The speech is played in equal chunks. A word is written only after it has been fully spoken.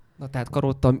Na tehát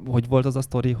Karotta, hogy volt az a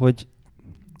sztori, hogy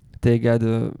téged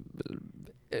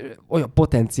olyan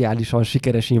potenciálisan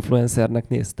sikeres influencernek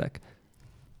néztek?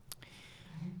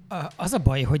 Az a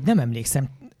baj, hogy nem emlékszem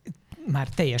már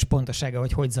teljes pontosága,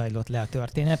 hogy zajlott le a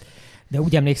történet, de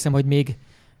úgy emlékszem, hogy még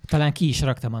talán ki is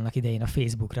raktam annak idején a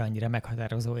Facebookra, annyira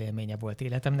meghatározó élménye volt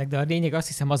életemnek, de a lényeg azt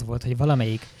hiszem az volt, hogy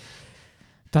valamelyik,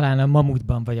 talán a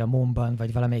Mamutban, vagy a Momban,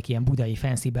 vagy valamelyik ilyen budai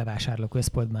fancy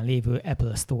bevásárlóközpontban lévő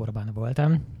Apple Store-ban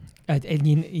voltam.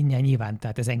 Innen nyilván,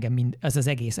 tehát ez az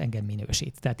egész engem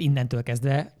minősít. Tehát innentől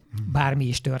kezdve bármi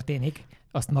is történik,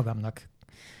 azt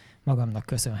magamnak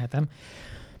köszönhetem.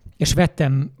 És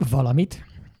vettem valamit,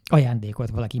 ajándékot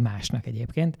valaki másnak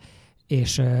egyébként,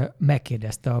 és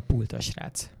megkérdezte a pultos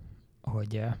srác,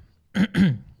 hogy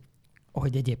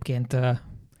egyébként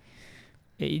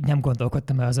így nem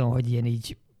gondolkodtam azon, hogy ilyen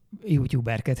így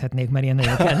youtuberkedhetnék, mert ilyen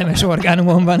nagyon kellemes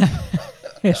orgánumom van,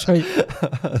 és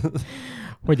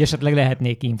hogy esetleg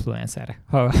lehetnék influencer,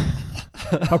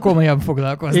 ha komolyan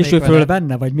foglalkoznék. És ő föl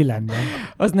benne, vagy mi lenne?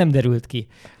 Az nem derült ki.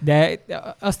 De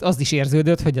az is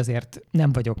érződött, hogy azért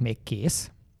nem vagyok még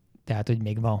kész, tehát, hogy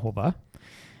még van hova,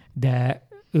 de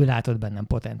ő látott bennem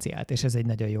potenciált, és ez egy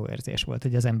nagyon jó érzés volt,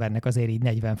 hogy az embernek azért így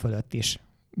 40 fölött is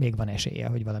még van esélye,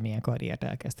 hogy valamilyen karriert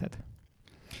elkezdhet.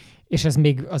 És ez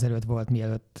még azelőtt volt,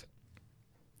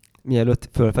 mielőtt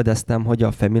felfedeztem, hogy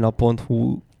a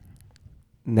femina.hu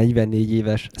 44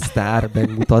 éves sztár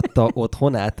megmutatta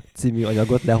otthonát című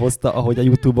anyagot lehozta, ahogy a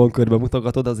YouTube-on körbe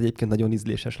mutogatod, az egyébként nagyon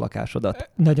ízléses lakásodat.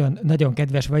 Nagyon, nagyon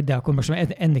kedves vagy, de akkor most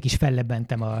ennek is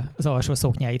fellebbentem az alsó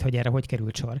szoknyáit, hogy erre hogy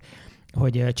került sor.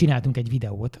 Hogy csináltunk egy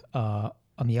videót,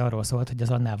 ami arról szólt, hogy az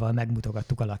Annával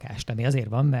megmutogattuk a lakást. Ami azért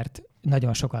van, mert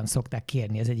nagyon sokan szokták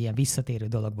kérni, ez egy ilyen visszatérő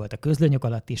dolog volt a közlönyök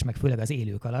alatt is, meg főleg az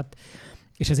élők alatt,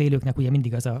 és az élőknek ugye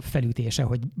mindig az a felütése,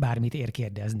 hogy bármit ér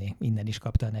kérdezni. Innen is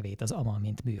kapta a nevét az AMA,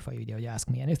 mint műfaj, ugye, hogy Ask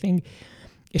Me Anything.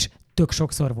 És tök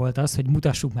sokszor volt az, hogy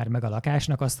mutassuk már meg a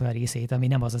lakásnak azt a részét, ami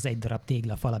nem az egy darab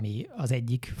téglafal, ami az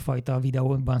egyik fajta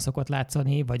videóban szokott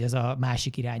látszani, vagy az a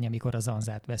másik irány, amikor a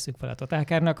zanzát vesszük fel a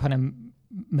totálkárnak, hanem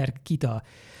mert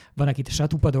van, akit a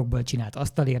satupadokból csinált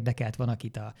asztal érdekelt, van,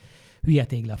 akit a hülye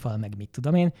téglafal, meg mit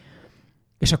tudom én.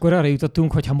 És akkor arra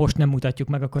jutottunk, hogy ha most nem mutatjuk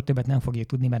meg, akkor többet nem fogjuk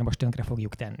tudni, mert most tönkre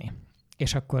fogjuk tenni.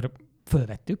 És akkor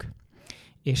fölvettük,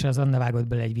 és az Anna vágott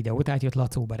bele egy videót, átjött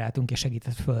Lacó barátunk, és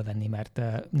segített fölvenni, mert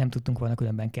nem tudtunk volna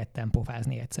különben ketten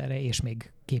pofázni egyszerre, és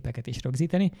még képeket is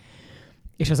rögzíteni.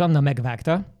 És az Anna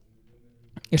megvágta,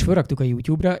 és felraktuk a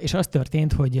YouTube-ra, és az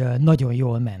történt, hogy nagyon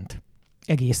jól ment.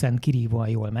 Egészen kirívóan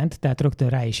jól ment, tehát rögtön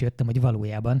rá is jöttem, hogy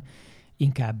valójában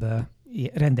inkább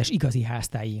rendes, igazi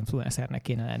háztáji influencernek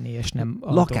kéne lenni, és nem...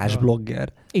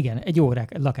 Lakásblogger. Igen, egy jó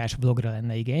lakásvlogra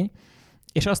lenne igény.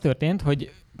 És az történt,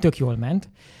 hogy tök jól ment,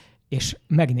 és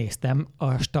megnéztem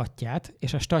a statját,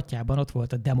 és a statjában ott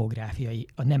volt a demográfiai,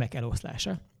 a nemek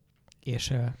eloszlása.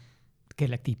 És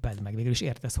kérlek tippeld meg, végül is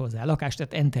értesz hozzá. Lakás,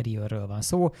 tehát interiőrről van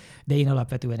szó, de én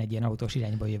alapvetően egy ilyen autós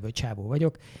irányba jövő csávó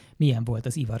vagyok. Milyen volt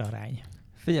az ivararány?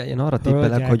 Figyelj, én arra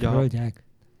tippelek,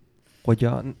 hogy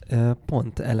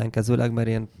pont ellenkezőleg, mert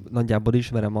én nagyjából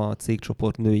ismerem a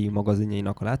cégcsoport női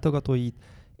magazinjainak a látogatóit,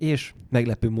 és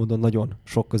meglepő módon nagyon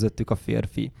sok közöttük a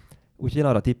férfi. Úgyhogy én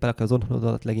arra tippelek, hogy az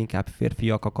otthonodat leginkább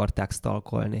férfiak akarták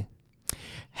stalkolni.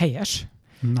 Helyes.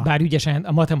 Na. Bár ügyesen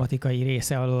a matematikai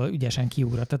része alól ügyesen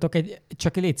kiugrattatok,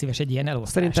 csak légy szíves egy ilyen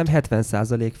elosztást. Szerintem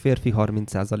 70% férfi,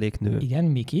 30% nő. Igen,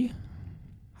 Miki?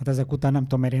 Hát ezek után nem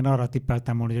tudom, mert én arra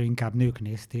tippeltem volna, hogy inkább nők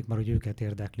nézték, mert hogy őket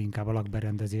érdekli inkább a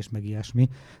lakberendezés, meg ilyesmi.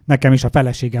 Nekem is a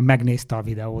feleségem megnézte a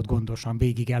videót gondosan,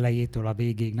 végig elejétől a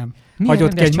végig, nem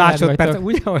hagyott ki egy másodperc.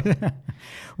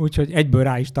 Úgyhogy egyből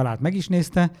rá is talált, meg is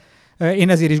nézte. Én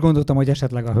ezért is gondoltam, hogy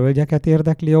esetleg a hölgyeket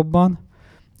érdekli jobban.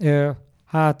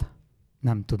 Hát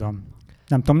nem tudom,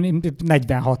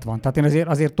 40-60. Tehát én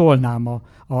azért tolnám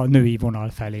a női vonal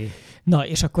felé. Na,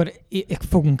 és akkor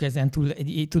fogunk ezen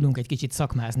tudunk egy kicsit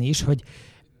szakmázni is, hogy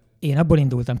én abból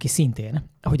indultam ki szintén,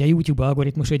 hogy a YouTube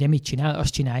algoritmus ugye mit csinál,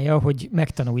 azt csinálja, hogy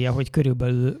megtanulja, hogy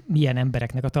körülbelül milyen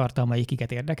embereknek a tartalmai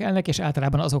kiket érdekelnek, és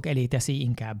általában azok elé teszi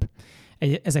inkább.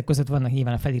 Ezek között vannak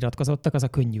nyilván a feliratkozottak, az a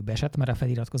könnyűbb eset, mert a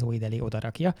feliratkozóid elé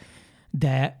odarakja,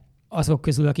 de azok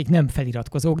közül, akik nem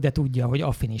feliratkozók, de tudja, hogy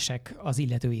affinisek az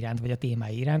illető iránt, vagy a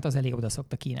témái iránt, az elég oda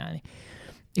szokta kínálni.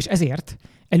 És ezért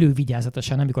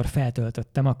elővigyázatosan, amikor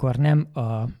feltöltöttem, akkor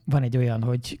van egy olyan,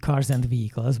 hogy Cars and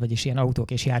Vehicles, vagyis ilyen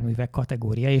autók és járművek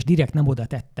kategória, és direkt nem oda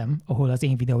tettem, ahol az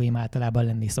én videóim általában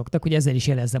lenni szoktak, hogy ezzel is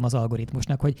jelezzem az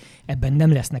algoritmusnak, hogy ebben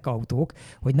nem lesznek autók,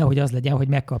 hogy nehogy az legyen, hogy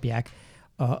megkapják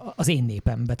az én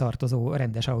népembe tartozó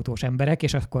rendes autós emberek,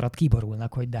 és akkor ott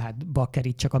kiborulnak, hogy de hát bakker,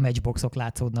 itt csak a matchboxok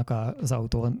látszódnak az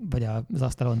autón, vagy az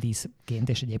asztalon díszként,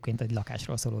 és egyébként egy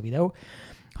lakásról szóló videó,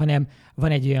 hanem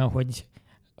van egy olyan,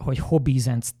 hogy hobbies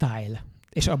and style,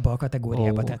 és abba a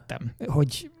kategóriába tettem,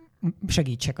 hogy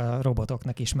segítsek a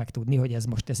robotoknak is megtudni, hogy ez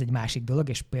egy másik dolog,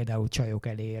 és például csajok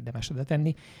elé érdemes oda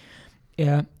tenni.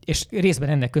 És részben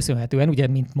ennek köszönhetően, ugye,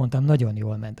 mint mondtam, nagyon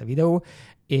jól ment a videó,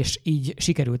 és így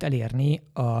sikerült elérni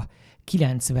a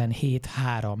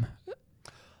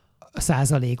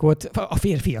 97,3% a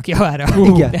férfiak javára.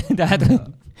 Igen.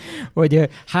 Tehát, hogy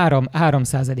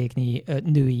 3%-nyi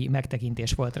női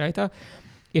megtekintés volt rajta,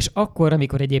 és akkor,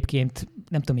 amikor egyébként,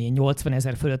 nem tudom, ilyen 80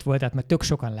 000 fölött volt, tehát mert tök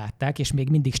sokan látták, és még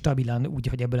mindig stabilan úgy,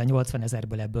 hogy ebből a 80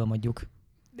 000-ből ebből mondjuk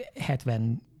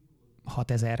 76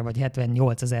 000 vagy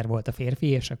 78 000 volt a férfi,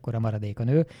 és akkor a maradék a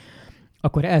nő,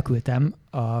 akkor elküldtem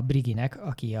a Briginek,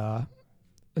 aki a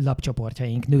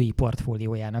lapcsoportjaink női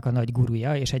portfóliójának a nagy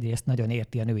gurúja, és egyrészt nagyon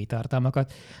érti a női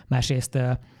tartalmakat, másrészt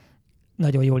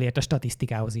nagyon jól ért a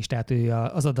statisztikához is, tehát ő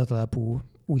az adatalapú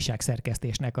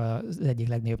újságszerkesztésnek az egyik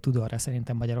legnagyobb tudóra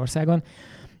szerintem Magyarországon,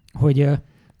 hogy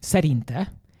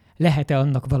szerinte lehet-e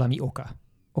annak valami oka,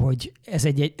 hogy ez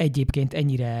egyébként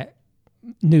ennyire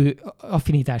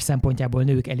affinitás szempontjából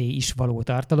nők elé is való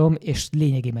tartalom, és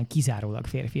lényegében kizárólag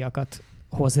férfiakat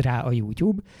hoz rá a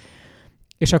YouTube.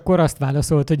 És akkor azt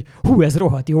válaszolt, hogy ez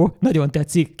rohadt jó, nagyon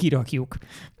tetszik, kirakjuk.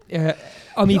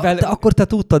 Amivel... De akkor te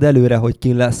tudtad előre, hogy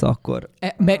ki lesz akkor.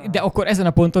 De akkor ezen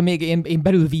a ponton még én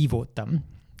belül vívódtam,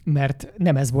 mert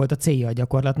nem ez volt a célja a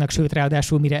gyakorlatnak, sőt,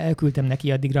 ráadásul mire elküldtem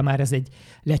neki, addigra már ez egy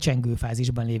lecsengő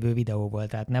fázisban lévő videó volt,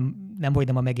 tehát nem hogy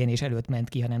nem a megjelenés előtt ment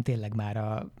ki, hanem tényleg már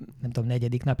a, nem tudom,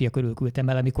 4. napja körül küldtem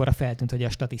el, amikor feltűnt, hogy a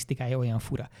statisztikája olyan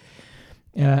fura.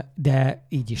 De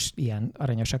így is ilyen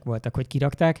aranyosak voltak, hogy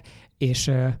kirakták,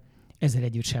 és ezzel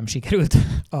együtt sem sikerült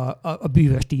a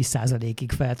bűvös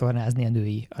 10%-ig feltornázni a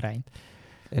női arányt.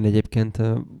 Én egyébként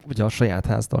ugye a saját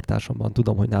háztartásomban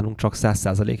tudom, hogy nálunk csak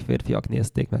 100% férfiak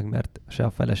nézték meg, mert se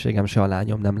a feleségem, se a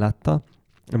lányom nem látta.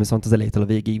 Viszont az elejétől a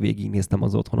végig néztem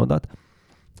az otthonodat.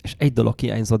 És egy dolog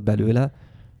hiányzott belőle,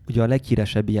 ugye a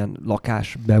leghíresebb ilyen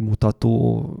lakás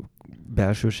bemutató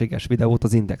belsőséges videót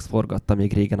az Index forgatta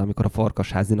még régen, amikor a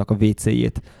Farkasházinak a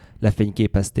WC-jét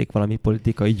lefényképezték valami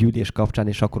politikai gyűlés kapcsán,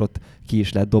 és akkor ott ki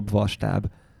is lett dobva a stáb,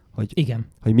 hogy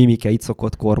Mimike itt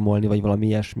szokott kormolni, vagy valami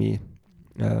ilyesmi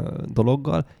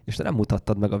dologgal, és te nem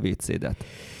mutattad meg a WC-det.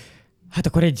 Hát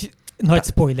akkor egy nagy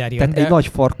spoiler jön. Tehát egy nagy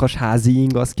farkasházi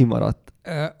ing, az kimaradt.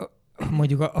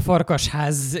 Mondjuk a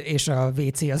farkasház és a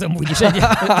WC az amúgy is egy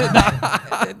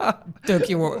tök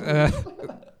jó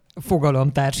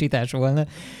fogalomtársítás volna,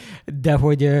 de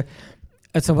hogy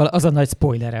szóval az a nagy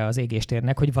spoilere az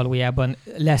égéstérnek, hogy valójában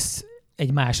lesz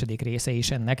egy második része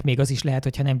is ennek, még az is lehet,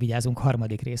 hogyha nem vigyázunk,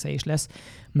 harmadik része is lesz,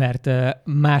 mert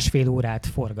 1,5 órát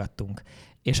forgattunk,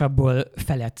 és abból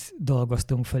felet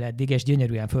dolgoztunk föl eddig, és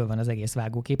gyönyörűen föl van az egész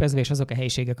vágóképezve, és azok a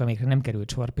helyiségek, amikre nem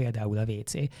került sor, például a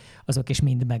WC, azok is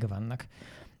mind megvannak.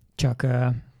 Csak,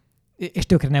 és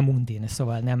tökre nem undin,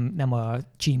 szóval nem a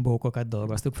csimbókokat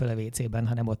dolgoztuk föl a WC-ben,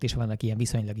 hanem ott is vannak ilyen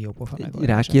viszonylag jó pofa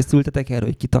megoldások. Rákészültetek erre,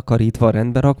 hogy kitakarítva,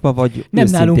 rendbe rakva, vagy nem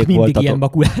nálunk mindig voltatok? Ilyen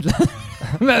makulátlan.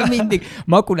 Mindig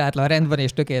makulátlan rend van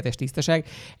és tökéletes tisztaság.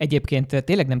 Egyébként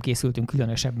tényleg nem készültünk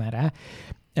különösebben rá,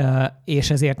 és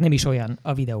ezért nem is olyan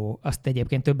a videó. Azt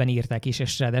egyébként többen írták is,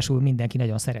 és ráadásul mindenki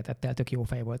nagyon szeretettel, tök jó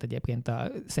fej volt egyébként.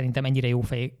 Szerintem ennyire jó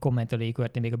fej kommentelői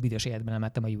kört én még a büdös életben nem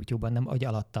láttam a YouTube-on, nem hogy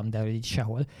alattam, de így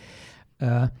sehol.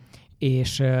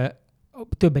 És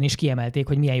többen is kiemelték,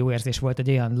 hogy milyen jó érzés volt egy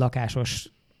olyan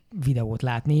lakásos videót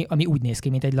látni, ami úgy néz ki,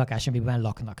 mint egy lakás, amiben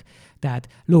laknak. Tehát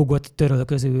lógott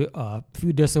törölköző a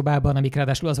fürdőszobában, amik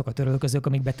ráadásul azok a törölközők,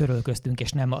 amikbe törölköztünk,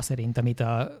 és nem az szerint, amit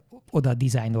oda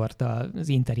designort az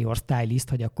interior stylist,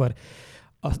 hogy akkor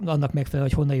annak megfelel,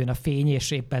 hogy honnan jön a fény,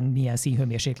 és éppen milyen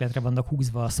színhőmérsékletre vannak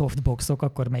húzva a softboxok,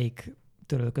 akkor melyik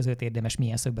törölközőt érdemes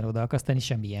milyen szögben odaakasztani,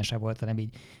 semmi ilyen se volt, hanem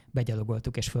így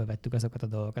begyalogoltuk és fölvettük azokat a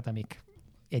dolgokat, amik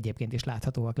egyébként is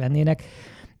láthatóak lennének.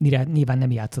 Nyilván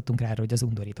nem játszottunk rá, hogy az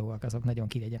undorítóak azok nagyon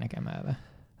ki legyenek emelve.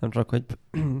 Nem csak, hogy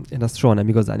én azt soha nem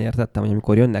igazán értettem, hogy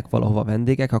amikor jönnek valahova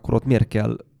vendégek, akkor ott miért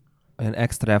kell olyan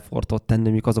extra effortot tenni,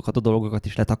 mondjuk azokat a dolgokat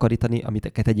is letakarítani,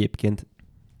 amiket egyébként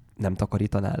nem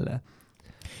takarítanál le.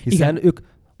 Hiszen igen, ők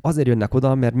azért jönnek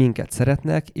oda, mert minket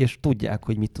szeretnek, és tudják,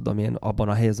 hogy mit tudom én, abban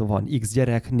a helyzetben van X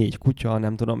gyerek, 4 kutya,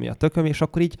 nem tudom mi a tököm, és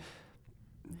akkor így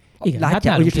igen,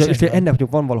 látják, hogy és ennek, hogy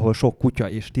van valahol sok kutya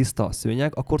és tiszta a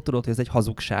szőnyeg, akkor tudod, hogy ez egy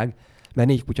hazugság, mert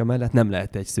 4 kutya mellett nem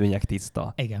lehet egy szőnyeg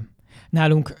tiszta. Igen.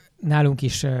 Nálunk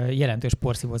is jelentős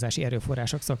porszívózási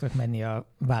erőforrások szoktak menni a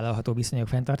vállalható viszonyok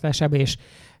fenntartásába, és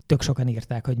tök sokan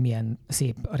írták, hogy milyen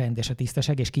szép a rend és a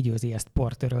tisztaság, és kigyőzi ezt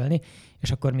portörölni,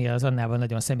 és akkor mi az Annával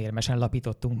nagyon szemérmesen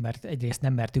lapítottunk, mert egyrészt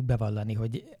nem mertük bevallani,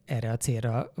 hogy erre a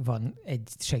célra van egy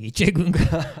segítségünk,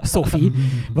 Sophie.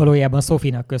 Valójában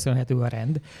Sophie-nak köszönhető a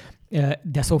rend,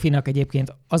 de Sophie-nak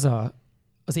egyébként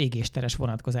az égésteres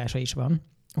vonatkozása is van,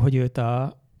 hogy őt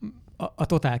a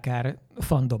Total Car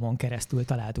fandomon keresztül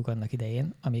találtuk annak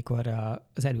idején, amikor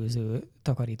az előző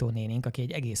takarító nénink, aki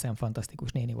egy egészen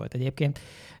fantasztikus néni volt egyébként,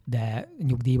 de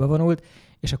nyugdíjba vonult,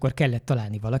 és akkor kellett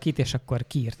találni valakit, és akkor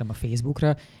kiírtam a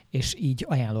Facebookra, és így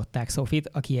ajánlották Sophie-t,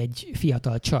 aki egy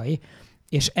fiatal csaj,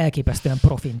 és elképesztően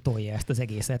profin tolja ezt az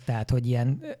egészet, tehát hogy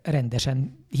ilyen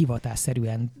rendesen,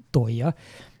 hivatásszerűen tolja,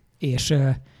 és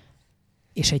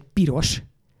egy piros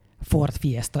Ford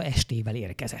Fiesta ST-vel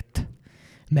érkezett.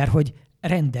 Mert hogy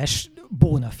rendes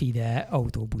bona fide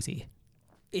autóbuzi.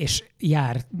 És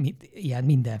jár ilyen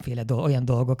mindenféle olyan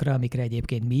dolgokra, amikre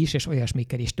egyébként mi is, és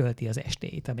olyasmikkel is tölti az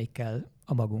ST-t, amikkel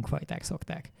a magunk fajták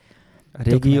szokták. A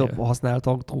régi jobb használt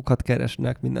autókat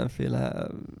keresnek mindenféle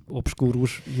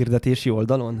obskúrus hirdetési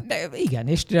oldalon? De igen,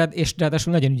 és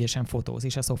ráadásul nagyon ügyesen fotóz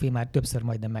is. A Sophie már többször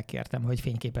majdnem megkértem, hogy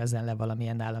fényképezzen le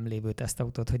valamilyen nálam lévő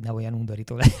tesztautót, hogy ne olyan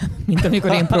undorító legyen, mint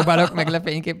amikor én próbálok meg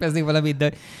lefényképezni valamit,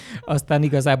 de aztán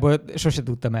igazából sose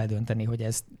tudtam eldönteni, hogy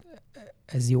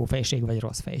ez jó fejség vagy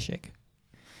rossz fejség.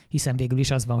 Hiszen végül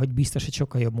is az van, hogy biztos, hogy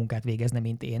sokkal jobb munkát végezne,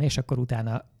 mint én, és akkor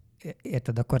utána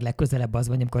érted, akkor legközelebb az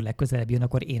van, amikor legközelebb jön,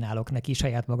 akkor én állok neki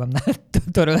saját magamnál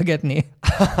törölgetni.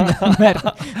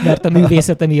 mert a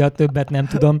művészete miatt többet nem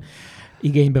tudom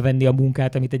igénybe venni a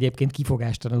munkát, amit egyébként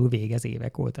kifogástalanul végez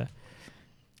évek óta.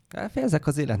 Ezek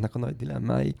az életnek a nagy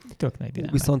dilemmái. Tök nagy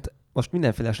dilemmái. Viszont most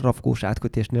mindenféle rafkós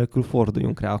átkötés nélkül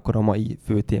forduljunk rá akkor a mai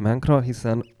fő témánkra,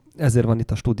 hiszen ezért van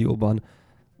itt a stúdióban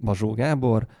Bazsó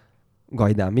Gábor,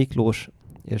 Gajdán Miklós,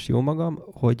 és jó magam,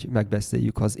 hogy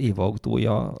megbeszéljük az év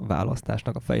autója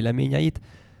választásnak a fejleményeit,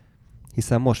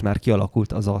 hiszen most már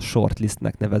kialakult az a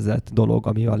shortlistnek nevezett dolog,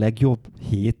 ami a legjobb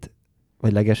 7,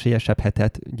 vagy legesélyesebb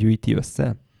hetet gyűjti össze.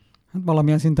 Hát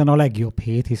valamilyen szinten a legjobb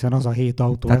 7, hiszen az a 7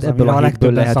 autó, tehát ebből a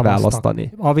legtöbben lehet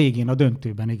választani. A végén, a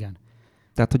döntőben, igen.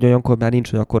 Tehát, hogy olyankor már nincs,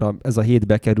 hogy akkor ez a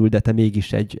 7-be kerül, de te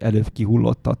mégis egy előbb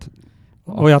kihullottat.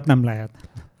 Olyat nem lehet.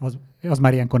 Az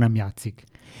már ilyenkor nem játszik.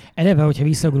 Eleve, hogyha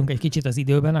visszaugrunk egy kicsit az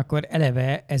időben, akkor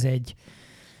eleve ez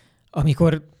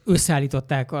amikor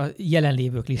összeállították a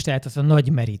jelenlévők listáját, az a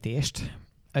nagy merítést.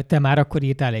 Te már akkor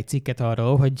írtál egy cikket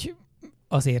arról, hogy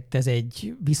azért ez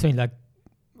egy viszonylag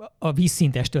a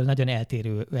vízszintestől nagyon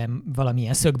eltérően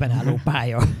valamilyen szögben álló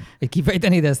pálya.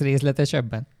 Kifejtenéd ezt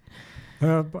részletesebben?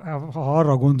 Ha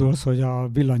arra gondolsz, hogy a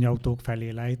villanyautók felé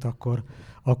lejt, akkor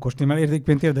stimmel.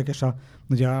 Érdekes,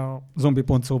 ugye a zombi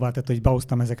pont szóvá tett, hogy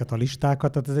behoztam ezeket a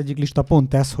listákat. Tehát az egyik lista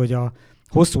pont ez, hogy a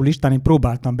hosszú listán én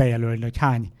próbáltam bejelölni, hogy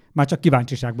már csak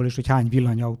kíváncsiságból is, hogy hány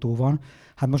villanyautó van.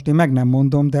 Hát most én meg nem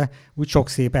mondom, de úgy sok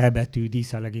szép elbetű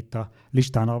díszeleg itt a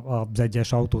listán az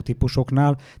egyes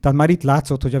autótípusoknál. Tehát már itt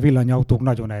látszott, hogy a villanyautók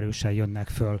nagyon erősen jönnek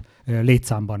föl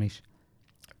létszámban is.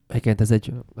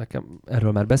 Egyébként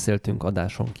erről már beszéltünk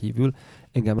adáson kívül.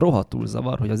 Engem rohadtul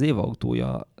zavar, hogy az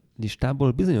évautója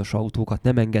listából bizonyos autókat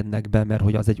nem engednek be, mert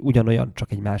hogy az egy ugyanolyan,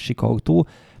 csak egy másik autó,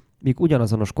 míg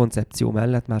ugyanazonos koncepció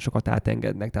mellett másokat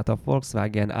átengednek. Tehát a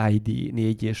Volkswagen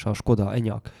ID4 és a Skoda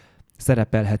Enyaq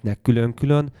szerepelhetnek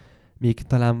külön-külön, míg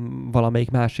talán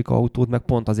valamelyik másik autót meg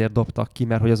pont azért dobtak ki,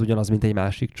 mert hogy az ugyanaz, mint egy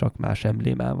másik, csak más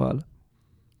emblémával.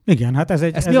 Igen, hát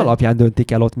Ezt mi alapján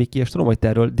döntik el ott, Miki? És tudom, hogy te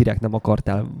erről direkt nem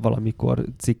akartál valamikor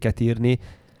cikket írni,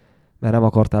 mert nem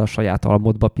akartál a saját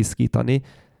almodba piszkítani.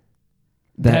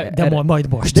 De majd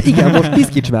most. De igen, most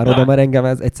piszkíts már oda, mert engem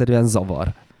ez egyszerűen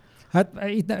zavar. Hát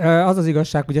itt az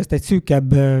igazság, hogy ezt egy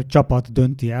szűkebb csapat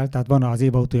dönti el, tehát van az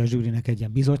évautója zsűrinek egy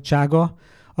ilyen bizottsága,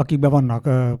 akikben vannak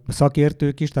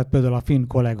szakértők is, tehát például a finn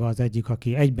kollega az egyik,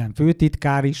 aki egyben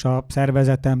főtitkár is a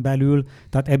szervezeten belül,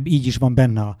 tehát így is van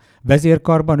benne a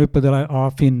vezérkarban, ő például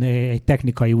a finn egy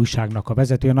technikai újságnak a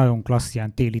vezetője, nagyon klassz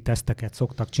ilyen téli teszteket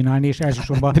szoktak csinálni, és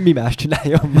elsősorban... De mi más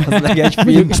csináljon az egy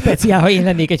finn? Speciál, ha én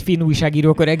lennék egy finn újságíró,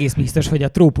 akkor egész biztos, hogy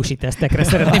a trópusi tesztekre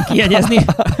szeretném kijegyezni,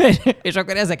 és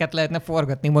akkor ezeket lehetne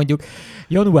forgatni mondjuk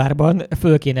januárban,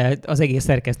 föl kéne az egész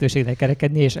szerkesztőségnek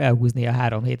kerekedni, és elhúzni a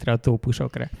 3 hétre a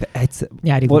trópusokra.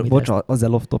 Bocs, az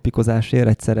off-topicozásért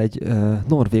egyszer egy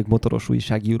norvég motoros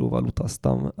újságíróval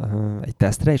utaztam egy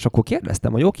tesztre, és akkor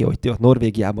kérdeztem, hogy oké, hogy ti ott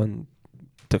Norvégiában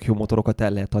tök jó motorokat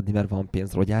el lehet adni, mert van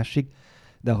pénz rogyásig,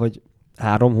 de hogy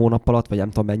 3 hónap alatt, vagy nem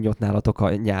tudom mennyi ott nálatok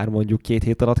a nyár, mondjuk 2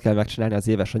 hét alatt kell megcsinálni az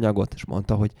éves anyagot, és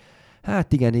mondta, hogy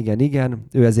hát igen,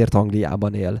 ő ezért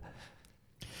Angliában él.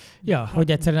 Ja,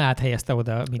 hogy egyszerűen áthelyezte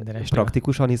oda minden este.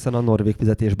 Praktikusan, hiszen a norvég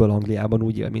fizetésből Angliában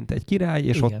úgy él, mint egy király,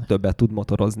 és igen. ott többet tud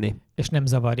motorozni. És nem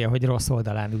zavarja, hogy rossz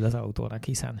oldalán ül az autónak,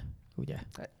 hiszen, ugye?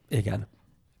 Igen.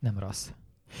 Nem rossz.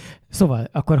 Szóval,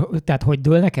 akkor tehát hogy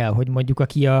dőlnek el, hogy mondjuk a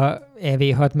Kia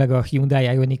EV6 meg a Hyundai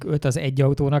Ioniq 5 az egy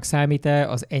autónak számít-e,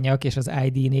 az Enyaq és az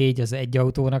ID4 az egy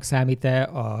autónak számít-e,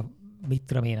 a mit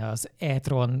tudom én, az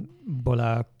e-tronból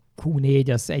a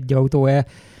Q4 az egy autó-e?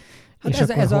 Hát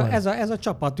ez a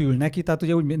csapat ül neki, tehát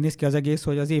ugye úgy néz ki az egész,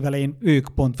 hogy az év elején ők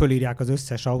pont fölírják az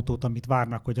összes autót, amit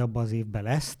várnak, hogy abban az évben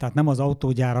lesz. Tehát nem az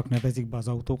autógyárak nevezik be az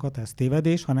autókat, ez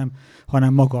tévedés,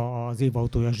 hanem maga az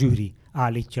évautója zsűri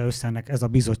állítja össze ennek, ez a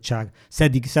bizottság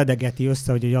szedegeti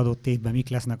össze, hogy egy adott évben mik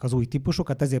lesznek az új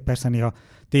típusokat, ezért persze néha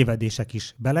tévedések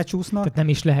is belecsúsznak. Tehát nem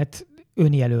is lehet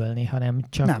önjelölni, hanem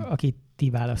csak nem. Akit ti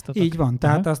választotok. Így van,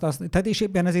 tehát és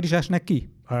éppen ezért is esnek ki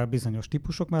a bizonyos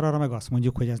típusok, mert arra meg azt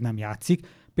mondjuk, hogy ez nem játszik.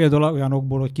 Például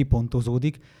olyanokból, hogy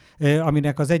kipontozódik,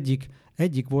 aminek az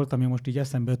egyik volt, ami most így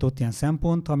eszembe jutott ilyen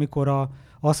szempont, amikor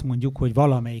azt mondjuk, hogy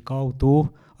valamelyik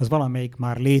autó, az valamelyik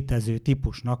már létező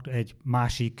típusnak egy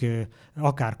másik,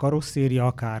 akár karosszéria,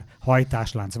 akár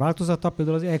hajtáslánc változata,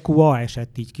 például az EQA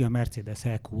esett így ki, a Mercedes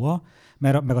EQA,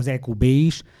 meg az EQB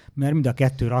is, mert mind a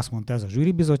kettőre azt mondta ez a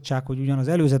zsűribizottság, hogy ugyan az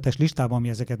előzetes listában mi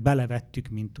ezeket belevettük,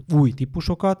 mint új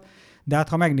típusokat, de hát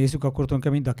ha megnézzük, akkor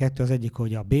tulajdonképpen mind a kettő, az egyik,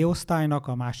 hogy a B-osztálynak,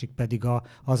 a másik pedig a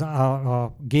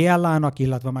GLA-nak,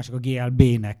 illetve a másik a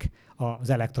GLB-nek az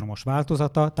elektromos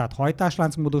változata, tehát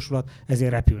hajtásláncmódosulat,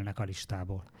 ezért repülnek a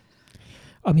listából.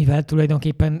 Amivel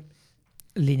tulajdonképpen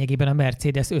lényegében a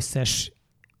Mercedes összes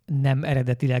nem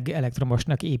eredetileg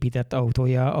elektromosnak épített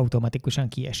autója automatikusan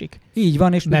kiesik. Így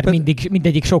van. És mert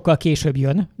mindegyik sokkal később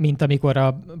jön, mint amikor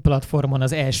a platformon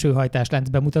az első hajtáslánc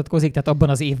bemutatkozik, tehát abban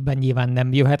az évben nyilván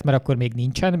nem jöhet, mert akkor még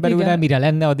nincsen belőle, igen. Mire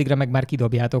lenne, addigra meg már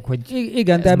kidobjátok, hogy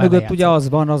igen, de mögött ugye az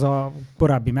van, az a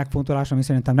korábbi megfontolás, ami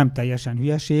szerintem nem teljesen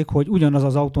hülyeség, hogy ugyanaz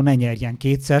az autó ne nyerjen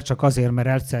kétszer, csak azért, mert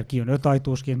egyszer kijön 5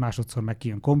 ajtósként, másodszor meg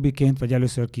kijön kombiként, vagy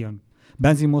először kijön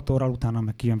benzinmotorral, utána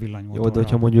meg kijön villanymotorral. Jó, de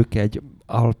hogyha mondjuk egy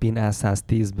Alpine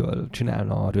A110-ből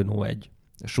csinálna a Renault egy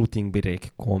shooting brake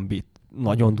kombit,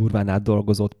 nagyon durván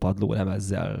átdolgozott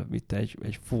padlólemezzel, itt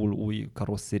egy full új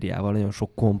karosszériával, nagyon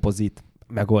sok kompozit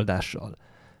megoldással,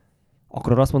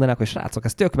 akkor azt mondanák, hogy srácok,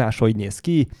 ez tök máshogy néz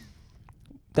ki,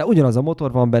 de ugyanaz a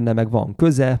motor van benne, meg van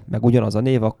köze, meg ugyanaz a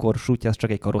név, akkor sútja, ez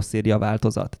csak egy karosszéria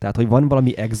változat. Tehát, hogy van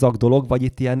valami exakt dolog, vagy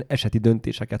itt ilyen eseti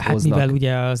döntéseket hoznak. Mivel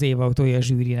ugye az évautója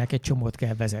zsűrinek egy csomót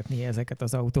kell vezetni ezeket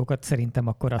az autókat, szerintem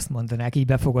akkor azt mondanák így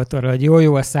befogottan, hogy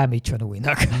jó, ez számítson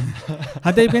újnak.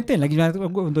 Hát de egyébként tényleg,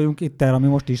 mert gondoljunk itt erre, ami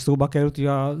most is szóba került, hogy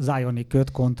az Ioniq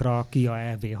 5 kontra Kia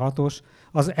EV6-os,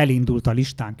 az elindult a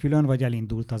listán külön, vagy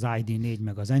elindult az ID4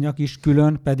 meg az Enyaq is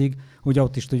külön, pedig ugye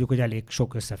ott is tudjuk, hogy elég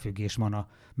sok összefüggés van a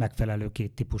megfelelő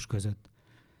két típus között.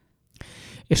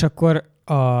 És akkor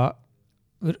a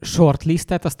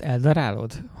shortlistet azt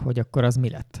eldarálod, hogy akkor az mi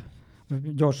lett?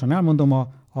 Gyorsan elmondom,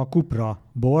 a Cupra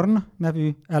Born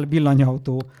nevű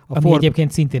villanyautó. Ami Ford...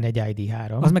 egyébként szintén egy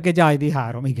ID3. Az meg egy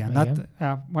ID3, igen.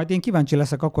 Hát, majd én kíváncsi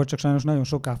leszek, akkor csak sajnos nagyon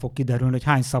soká fog kiderülni, hogy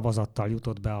hány szavazattal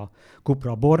jutott be a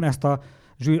Cupra Born. Ezt a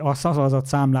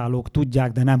szavazatszámlálók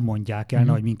tudják, de nem mondják el,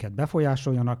 hogy minket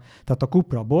befolyásoljanak. Tehát a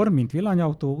Cupra Born, mint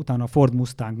villanyautó, utána a Ford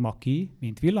Mustang Mach-E,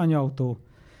 mint villanyautó,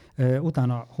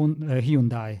 utána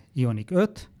Hyundai Ioniq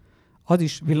 5, az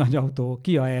is villanyautó,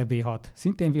 Kia EV6,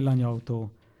 szintén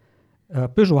villanyautó,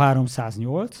 Peugeot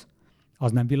 308,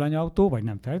 az nem villanyautó, vagy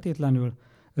nem feltétlenül,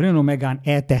 Renault Megane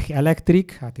E-Tech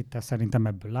Electric, hát itt szerintem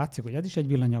ebből látszik, hogy ez is egy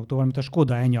villanyautó, valamint a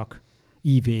Skoda Enyaq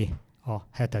IV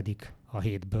a 7. a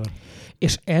 7-ből.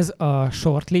 És ez a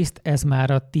shortlist, ez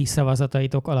már a ti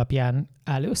szavazataitok alapján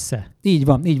áll össze? Így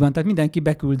van. Tehát mindenki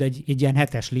beküld egy ilyen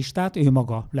 7-es listát, ő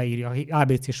maga leírja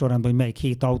ABC sorrendben, hogy melyik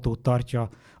 7 autót tartja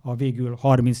a végül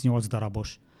 38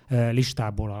 darabos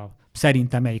listából.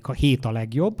 Szerintem melyik a 7 a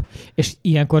legjobb. És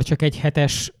ilyenkor csak egy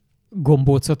 7-es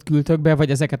gombócot küldtök be, vagy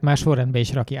ezeket más sorrendbe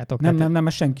is rakjátok? Nem,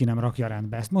 ezt senki nem rakja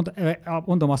rendbe. Ezt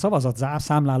mondom, a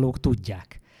szavazatszámlálók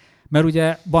tudják. Mert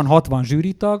ugye van 60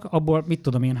 zsűritag, abból mit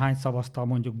tudom én hány szavazta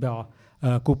mondjuk be a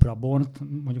Cupra Born,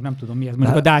 mondjuk nem tudom mi ez,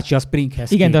 mondjuk a Dacia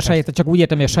Springhez. Igen, képest. De csak úgy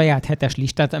értem, hogy a saját 7-es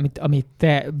listát, amit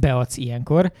te beadsz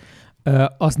ilyenkor,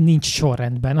 az nincs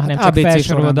sorrendben, hanem csak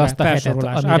felsorolod azt a hetet,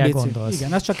 amire gondolsz.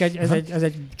 Igen, ez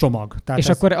egy csomag. Tehát és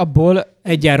akkor abból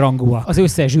egyenrangúak. Az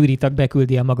összes zsűritag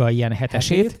beküldi a maga ilyen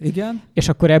hetesét, igen. És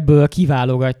akkor ebből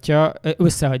kiválogatja,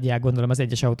 összeadják gondolom az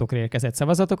egyes autókra érkezett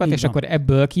szavazatokat, így és van. akkor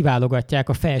ebből kiválogatják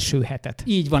a felső hetet.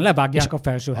 Így van, levágják a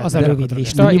felső hetet. Az a rövid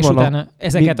lista, és utána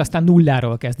ezeket aztán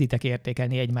nulláról kezditek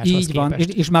értékelni egymáshoz így van, képest.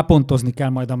 és már pontozni kell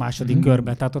majd a második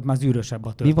körbe, tehát ott már zűrösebb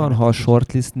a történet. Mi van, ha a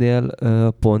shortlistnél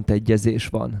pontegyezés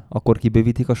van? Akkor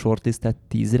kibővítik a shortlistet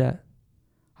 10-re?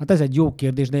 Hát ez egy jó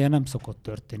kérdés, de ilyen nem szokott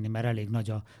történni, mert elég nagy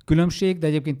a különbség, de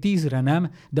egyébként 10-re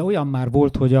nem, de olyan már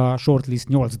volt, hogy a shortlist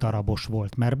 8 darabos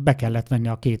volt, mert be kellett venni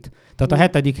a 2.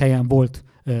 Tehát a 7. helyen volt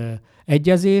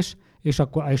egyezés, és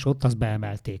ott azt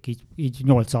beemelték. Így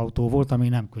 8 autó volt, ami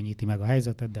nem könnyíti meg a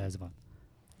helyzetet, de ez van.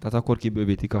 Tehát akkor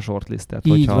kibővítik a shortlistet,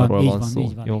 így hogyha van, arról így van van, szó.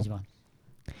 így van, Jó. így van.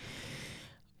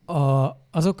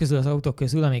 Azok közül az autók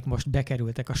közül, amik most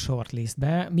bekerültek a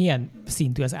shortlistbe, milyen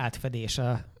szintű az átfedés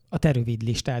a te rövid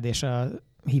listád és a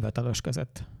hivatalos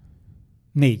között?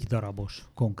 4 darabos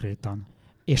konkrétan.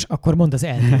 És akkor mondd az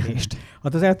eltérést.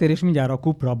 Hát az eltérés mindjárt a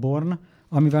Cupra Born,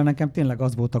 amivel nekem tényleg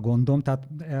az volt a gondom, tehát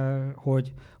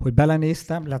hogy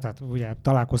belenéztem, tehát ugye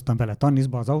találkoztam vele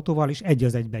Tanniszba az autóval, és egy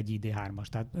egy ID3-as.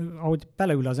 Tehát ahogy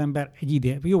beleül az ember,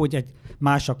 jó, hogy egy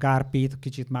más a kárpít,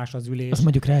 kicsit más az ülés, azt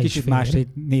mondjuk rá kicsit más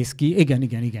néz ki.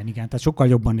 Igen. Tehát sokkal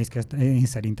jobban néz ki, én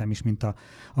szerintem is, mint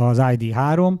az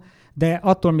ID3, de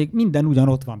attól még minden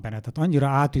ugyanott van benne, tehát annyira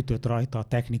átütött rajta a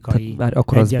technikai tehát már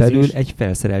akkor egyezés. az belül egy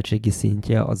felszereltségi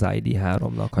szintje az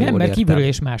ID3-nak, ha nem, jól mert értem. kívülről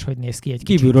is máshogy néz ki egy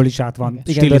kívülről is át van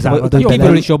igen, stilizálva. de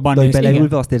Kívülről is jobban néz ki.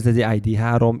 beleülve azt érzed, hogy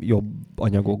ID3 jobb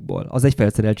anyagokból. Az egy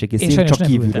felszereltségi szint, csak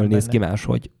kívülről néz ki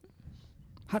máshogy.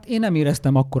 Hát én nem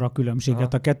éreztem akkora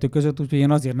különbséget a kettő között, úgyhogy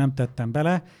én azért nem tettem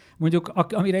bele. Mondjuk,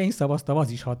 amire én szavaztam,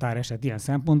 az is határeset ilyen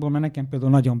szempontból, mert nekem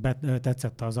például nagyon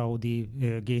tetszett az Audi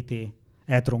GT,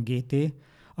 e-tron GT,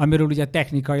 amiről ugye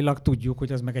technikailag tudjuk,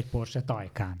 hogy az meg egy Porsche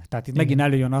Taycan. Tehát itt megint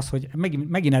előjön az, hogy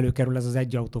megint előkerül ez az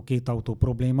egy autó, 2 autó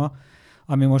probléma,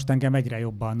 ami most engem egyre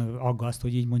jobban aggaszt,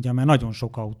 hogy így mondjam, mert nagyon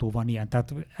sok autó van ilyen.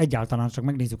 Tehát egyáltalán csak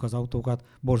megnézzük az autókat,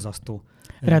 borzasztó.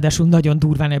 Ráadásul nagyon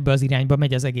durván ebbe az irányba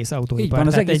megy az egész autóipar. Így van,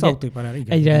 az egész autóipar.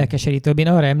 Egyre elkeserítőbb. Én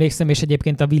arra emlékszem, és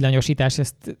egyébként a villanyosítás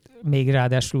ezt még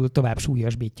ráadásul tovább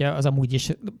súlyosbítja. Az amúgy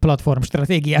is platform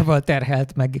stratégiával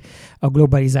terhelt, meg a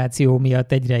globalizáció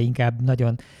miatt egyre inkább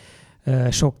nagyon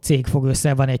sok cég fog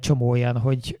össze. Van egy csomó olyan,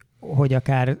 hogy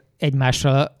akár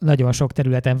egymással nagyon sok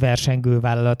területen versengő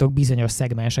vállalatok bizonyos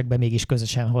szegmensekben mégis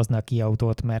közösen hoznak ki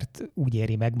autót, mert úgy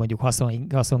éri meg, mondjuk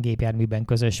haszongépjárműben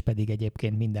közös, pedig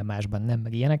egyébként minden másban nem,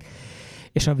 meg ilyenek.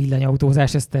 És a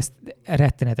villanyautózás ezt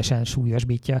rettenetesen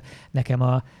súlyosbítja. Nekem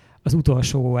az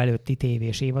utolsó előtti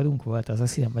tévés évadunk volt, az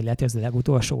azt hiszem, vagy lehet, ez a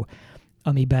legutolsó,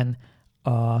 amiben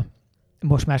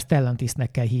most már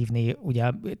Stellantisnek kell hívni, ugye,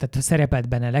 tehát szerepelt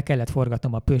benne, le kellett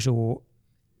forgatnom a Peugeot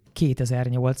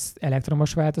 2008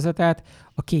 elektromos változatát,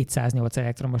 a 208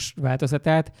 elektromos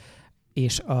változatát,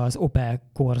 és az Opel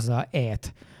Corsa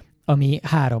E-t, ami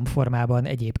 3 formában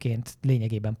egyébként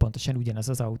lényegében pontosan ugyanaz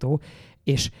az autó,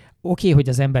 és oké, hogy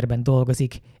az emberben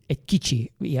dolgozik egy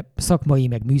kicsi ilyen szakmai,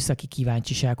 meg műszaki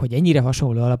kíváncsiság, hogy ennyire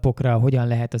hasonló alapokra hogyan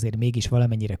lehet azért mégis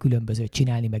valamennyire különbözőt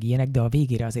csinálni, meg ilyenek, de a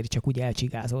végére azért csak úgy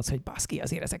elcsigázódsz, hogy baszki,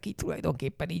 azért ezek így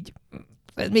tulajdonképpen így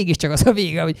ez mégiscsak az a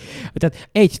vége, hogy tehát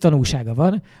egy tanulsága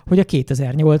van, hogy a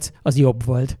 2008 az jobb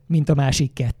volt, mint a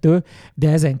másik 2, de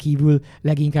ezen kívül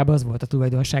leginkább az volt a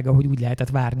tulajdonsága, hogy úgy lehetett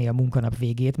várni a munkanap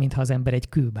végét, mintha az ember egy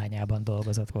kőbányában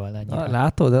dolgozott volna.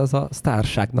 Látod, ez a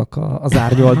sztárságnak az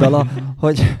árnyoldala,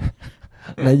 hogy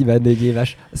 44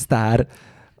 éves sztár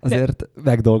azért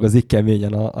megdolgozik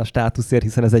keményen a státuszért,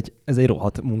 hiszen ez egy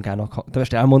rohadt munkának. Te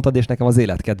most elmondtad, és nekem az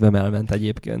életkedvem elment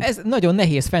egyébként. Ez nagyon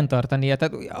nehéz fenntartani.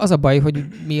 Tehát az a baj, hogy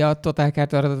mi a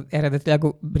Totalkart eredetileg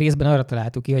részben arra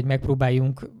találtuk ki, hogy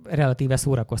megpróbáljunk relatíve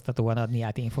szórakoztatóan adni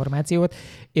át információt,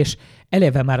 és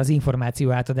eleve már az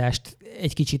információ átadást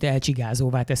egy kicsit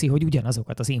elcsigázóvá teszi, hogy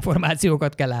ugyanazokat az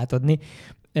információkat kell átadni,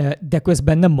 de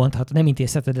közben nem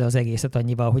intézheted el az egészet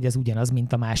annyival, hogy ez ugyanaz,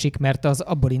 mint a másik, mert az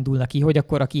abból indulna ki, hogy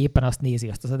akkor aki éppen azt nézi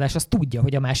azt az adást, az tudja,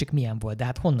 hogy a másik milyen volt, de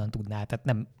hát honnan tudná?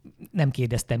 Tehát nem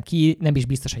kérdeztem ki, nem is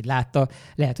biztos, hogy látta,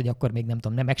 lehet, hogy akkor még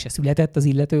nem meg se született az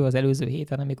illető az előző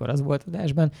héten, amikor az volt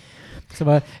adásban.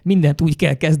 Szóval mindent úgy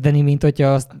kell kezdeni, mint hogyha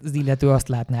az illető azt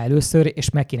látná először, és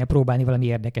meg kéne próbálni valami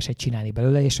érdekeset csinálni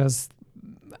belőle, és az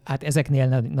hát ezeknél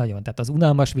nagyon, tehát az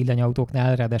unalmas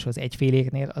villanyautóknál, ráadásul az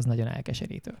egyféléknél az nagyon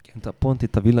elkeserítő. Pont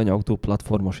itt a villanyautó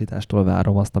platformosítástól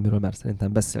várom azt, amiről már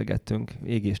szerintem beszélgettünk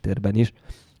égéstérben is,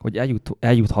 hogy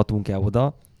eljuthatunk-e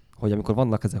oda, hogy amikor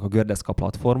vannak ezek a gördeszka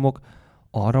platformok,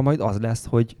 arra majd az lesz,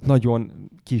 hogy nagyon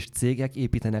kis cégek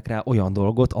építenek rá olyan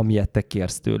dolgot, amilyet te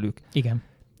kérsz tőlük. Igen.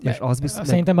 És az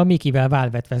szerintem a Mikivel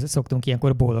válvetve szoktunk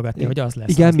ilyenkor bólogatni, hogy az lesz.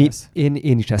 Igen, az lesz.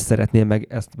 Én is ezt szeretném, meg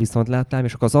ezt viszont látnám,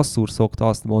 és akkor az Asszúr szokta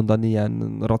azt mondani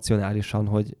ilyen racionálisan,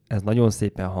 hogy ez nagyon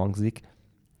szépen hangzik,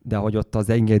 de hogy ott az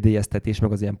engedélyeztetés,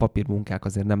 meg az ilyen papírmunkák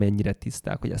azért nem ennyire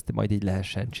tiszták, hogy ezt majd így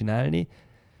lehessen csinálni.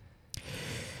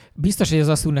 Biztos, hogy az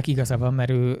Asszúrnak igaza van, mert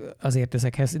ő azért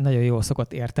ezekhez nagyon jól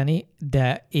szokott érteni,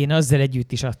 de én azzal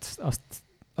együtt is azt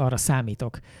arra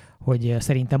számítok, hogy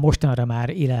szerintem mostanra már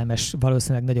élelmes,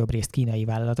 valószínűleg nagyobb részt kínai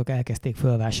vállalatok elkezdték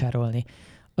fölvásárolni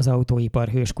az autóipar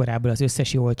hőskorából az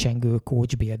összes jól csengő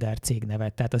coach builder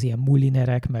cégnevet. Tehát az ilyen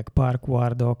Mullinerek, meg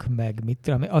Parkwardok, meg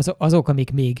azok,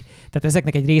 amik még, tehát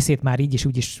ezeknek egy részét már így is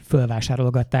úgy is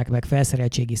fölvásárolgatták, meg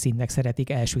felszereltségi szintnek szeretik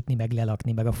elsütni, meg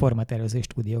lelakni, meg a formatervező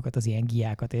stúdiókat, az ilyen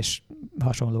giákat és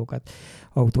hasonlókat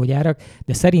autógyárak.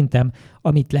 De szerintem,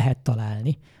 amit lehet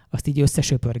találni, azt így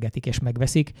összesöpörgetik és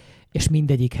megveszik, és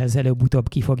mindegyikhez előbb-utóbb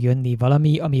ki fog jönni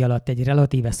valami, ami alatt egy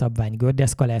relatíve szabvány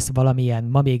gördeszka lesz, valamilyen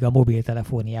ma még a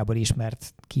mobiltelefóniából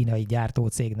ismert kínai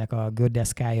gyártócégnek a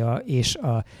gördeszkája, és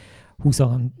a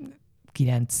 29-30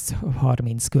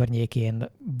 környékén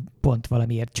pont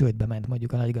valamiért csődbe ment,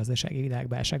 mondjuk a nagy gazdasági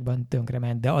világválságban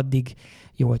tönkrement, de addig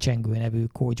jól csengő nevű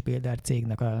coach builder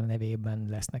cégnek a nevében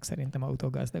lesznek szerintem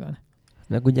autógazdagon.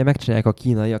 Meg ugye megcsinálják a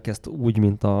kínaiak ezt úgy,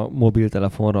 mint a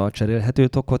mobiltelefonra cserélhető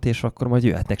tokot, és akkor majd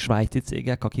jöhetnek svájci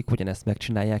cégek, akik ugyanezt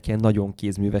megcsinálják ilyen nagyon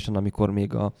kézművesen, amikor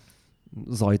még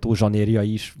az ajtó zsanérja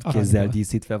is kézzel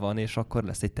díszítve van, és akkor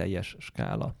lesz egy teljes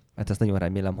skála. Hát ezt nagyon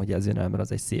remélem, hogy ez jön el, mert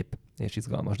az egy szép és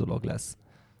izgalmas dolog lesz.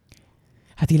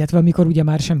 Hát illetve amikor ugye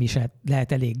már semmi se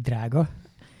lehet elég drága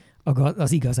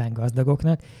az igazán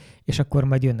gazdagoknak, és akkor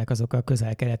majd jönnek azok a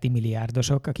közel-keleti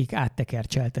milliárdosok, akik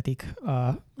áttekercseltetik a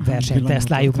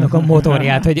versenytesztlájuknak a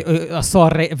motorját, hogy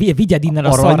vigyed innen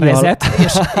a szarrezet,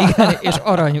 és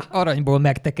aranyból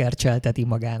megtekercselteti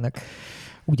magának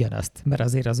ugyanazt, mert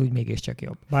azért az úgy mégiscsak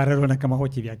jobb. Bár erről nekem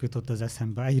hogy hívják jutott az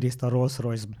eszembe. Egyrészt a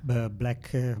Rolls-Royce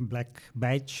Black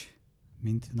Badge,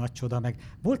 mint nagy csoda, meg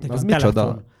volt egy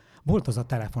telefon. Volt az a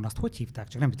telefon, azt hogy hívták?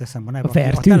 Csak nem jut eszembe a neve. A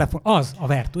Vertu? A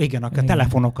Vertu, igen, a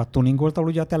telefonokat tuningolta,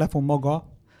 ugye a telefon maga,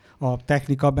 a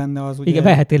technika benne az ugye... Igen,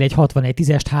 vehetél egy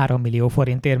 6110-est 3 millió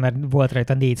forintért, mert volt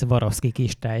rajta 4 Swarovski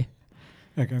kistály.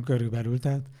 Igen, körülbelül,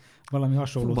 tehát valami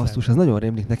hasonló. Basszus, ez nagyon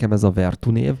rémlik nekem ez a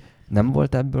Vertu név. Nem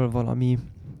volt ebből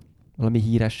valami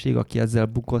híresség, aki ezzel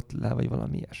bukott le, vagy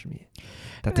valami ilyesmi?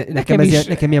 Tehát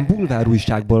nekem ilyen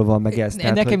bulvárújságból van meg ez.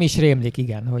 Nekem is rémlik,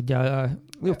 igen, hogy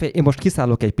Jó, én most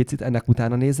kiszállok egy picit, ennek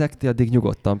utána nézek, ti addig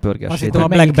nyugodtan pörgessétek.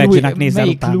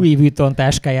 Melyik Louis Vuitton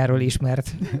táskájáról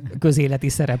ismert közéleti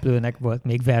szereplőnek volt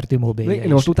még Vertu mobilja. Én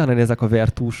most utána nézek a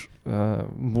Vertus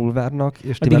bulvárnak.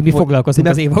 És addig mi foglalkozunk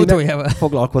az év autójával.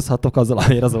 Foglalkozhatok azzal,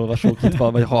 amire az olvasók itt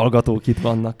van, vagy hallgatók itt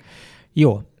vannak.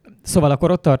 Jó. Szóval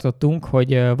akkor ott tartottunk,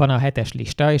 hogy van a 7-es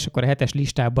lista, és akkor a 7-es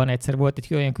listában egyszer volt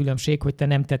egy olyan különbség, hogy te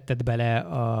nem tetted bele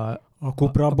a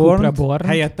Cupra Born.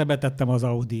 Helyette betettem az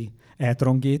Audi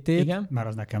e-tron GT-t, mert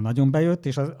az nekem nagyon bejött,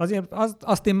 és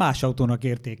azt én más autónak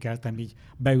értékeltem így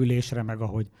beülésre, meg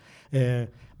ahogy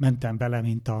mentem bele,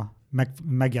 mint a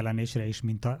megjelenésre is,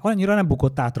 annyira nem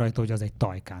bukott át rajta, hogy az egy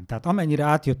Taycan. Tehát amennyire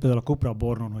átjött például a Cupra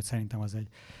Bornon, hogy szerintem az egy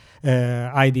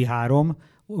ID3,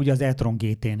 ugye az e-tron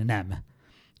GT-n nem.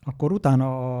 Akkor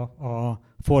utána a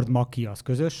Ford Mach-E az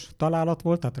közös találat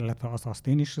volt, tehát illetve azt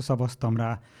én is szavaztam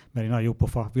rá, mert én nagyon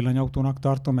jópofa villanyautónak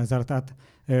tartom ezzel, tehát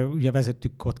ugye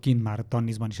vezettük ott kint már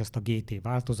Tannizban is ezt a GT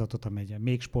változatot, amely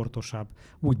még sportosabb,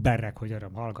 úgy berreg, hogy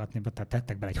öröm hallgatni, tehát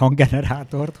tettek bele egy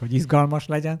hanggenerátort, hogy izgalmas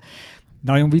legyen.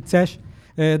 Nagyon vicces,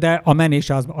 de a menés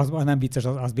az nem vicces,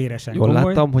 az véresen jól komoly.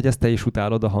 Láttam, hogy ezt te is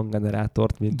utálod a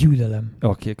hanggenerátort, mint... Gyűlölöm.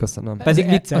 Oké, köszönöm. Pedig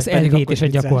vicces. Az elvét és a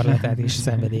gyakorlatát is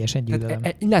szenvedélyesen gyűlölöm.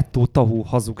 Nettó tavú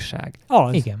hazugság.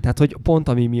 Az. Igen. Tehát, hogy pont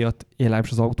ami miatt én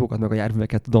legalábbis az autókat, meg a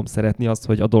járműveket tudom szeretni, az,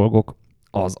 hogy a dolgok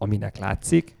az, aminek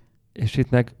látszik, és itt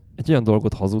meg egy olyan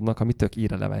dolgot hazudnak, ami tök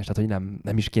irreleváns, tehát hogy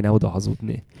nem is kéne oda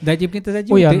hazudni. De egyébként ez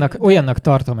egy olyannak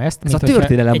tartom ezt, mint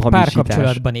hogyha egy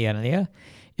párkapcsolatban élnél,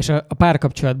 és a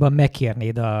párkapcsolatban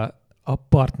megkérnéd a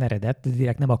partneredet,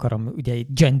 direkt nem akarom ugye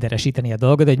genderesíteni a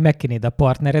dolgot, de hogy megkérnéd a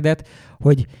partneredet,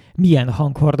 hogy milyen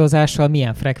hanghordozással,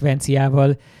 milyen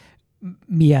frekvenciával,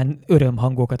 milyen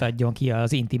örömhangokat adjon ki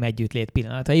az intim együttlét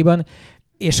pillanataiban,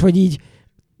 és hogy így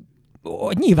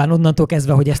nyilván onnantól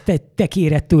kezdve, hogy ezt te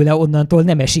kéred tőle, onnantól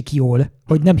nem esik jól,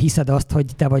 hogy nem hiszed azt, hogy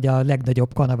te vagy a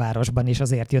legnagyobb kanavárosban, és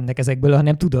azért jönnek ezekből,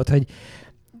 hanem tudod, hogy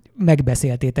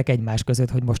megbeszéltétek egymás között,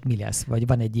 hogy most mi lesz, vagy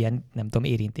van egy ilyen, nem tudom,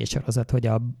 érintéssorozat, hogy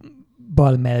a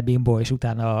bal mellbimbo, és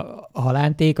utána a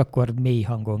halánték, akkor mély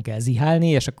hangon kell zihálni,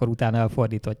 és akkor utána a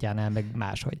fordítottjánál meg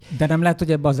máshogy. De nem lehet,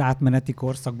 hogy ebbe az átmeneti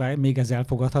korszakban még ez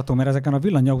elfogadható, mert ezeken a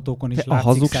villanyautókon is de látszik a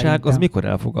hazugság szerintem. az mikor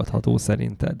elfogadható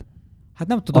szerinted? Hát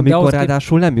nem tudom, amikor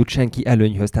ráadásul nem jut senki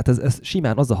előnyhöz. Tehát ez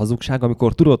simán az a hazugság,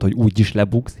 amikor tudod, hogy úgy is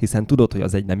lebuksz, hiszen tudod, hogy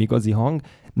az egy nem igazi hang,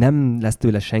 nem lesz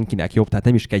tőle senkinek jobb, tehát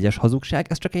nem is kegyes hazugság,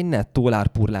 ez csak egy nettó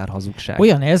lárpurlár hazugság.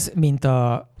 Olyan ez, mint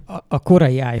a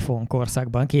korai iPhone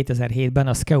korszakban, 2007-ben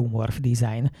a skeuomorph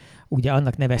design, ugye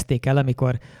annak nevezték el,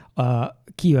 amikor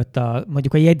kijött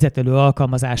mondjuk a jegyzetelő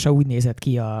alkalmazása úgy nézett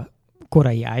ki a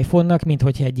korai iPhone-nak, mint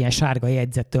hogyha egy ilyen sárga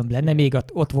jegyzettömb lenne. Még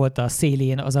ott volt a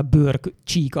szélén az a bőrk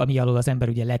csík, ami alól az ember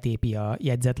ugye letépi a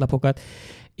jegyzetlapokat,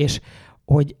 és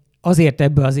hogy azért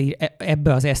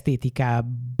ebbe az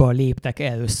esztétikába léptek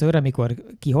először, amikor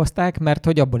kihozták, mert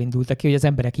hogy abból indultak ki, hogy az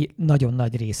emberek nagyon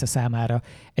nagy része számára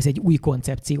ez egy új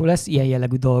koncepció lesz, ilyen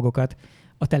jellegű dolgokat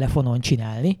a telefonon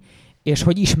csinálni, és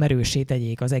hogy ismerőssé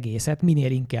tegyék az egészet,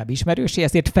 minél inkább ismerőssé,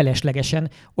 ezért feleslegesen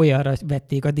olyanra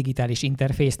vették a digitális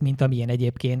interfészt, mint amilyen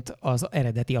egyébként az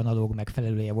eredeti analóg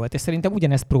megfelelője volt. És szerintem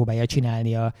ugyanezt próbálja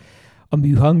csinálni a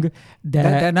műhang,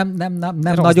 de nem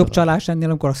nagyobb csalás ennél,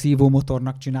 amikor a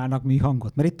szívómotornak csinálnak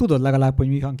műhangot? Mert itt tudod legalább, hogy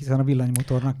műhang, hiszen a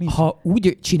villanymotornak nincs. Ha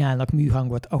úgy csinálnak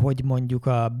műhangot, ahogy mondjuk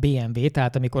a BMW,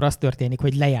 tehát amikor az történik,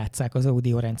 hogy lejátsszák az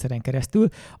audiórendszeren keresztül,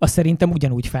 az szerintem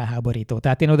ugyanúgy felháborító.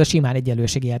 Tehát én oda simán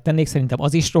egyenlőségét tennék, szerintem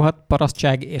az is rohadt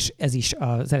parasztság, és ez is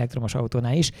az elektromos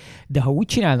autónál is. De ha úgy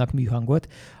csinálnak műhangot,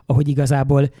 ahogy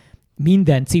igazából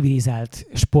minden civilizált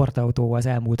sportautó az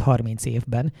elmúlt 30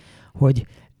 évben, hogy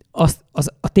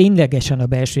a ténylegesen a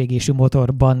belső égésű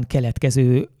motorban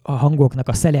keletkező a hangoknak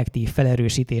a szelektív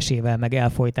felerősítésével meg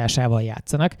elfojtásával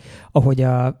játszanak, ahogy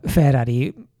a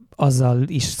Ferrari azzal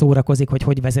is szórakozik,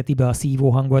 hogy vezeti be a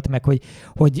szívóhangot, meg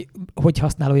hogy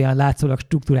használ olyan látszólag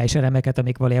strukturális elemeket,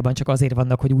 amik valójában csak azért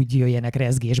vannak, hogy úgy jöjjenek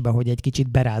rezgésbe, hogy egy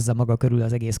kicsit berázza maga körül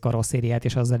az egész karosszériát,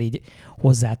 és azzal így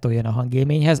hozzátoljon a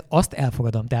hangélményhez. Azt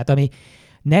elfogadom. Tehát ami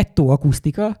nettó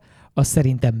akusztika, az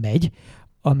szerintem megy,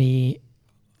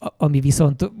 ami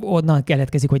viszont onnan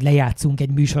keletkezik, hogy lejátszunk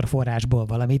egy műsorforrásból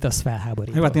valamit, az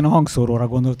felháborító. Jó, hát én a hangszóróra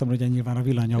gondoltam, hogy nyilván a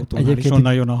villanyautónál is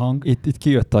onnan jön a hang. Itt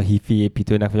kijött a hifi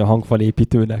építőnek, vagy a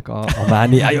hangfalépítőnek a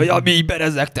mániája, hogy a mély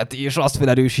berezegtetés azt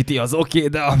felerősíti, az oké,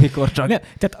 de amikor csak...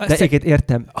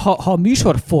 értem. Ha a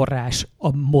műsorforrás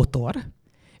a motor,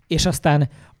 és aztán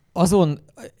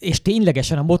és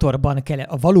ténylegesen a motorban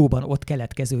a valóban ott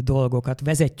keletkező dolgokat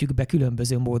vezetjük be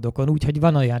különböző módokon, úgyhogy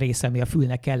van olyan része, ami a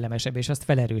fülnek kellemesebb, és azt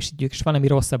felerősítjük, és van, ami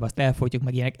rosszabb, azt elfolytjuk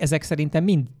meg ilyenek. Ezek szerintem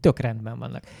mind tök rendben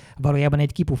vannak. Valójában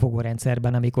egy kipufogó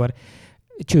rendszerben, amikor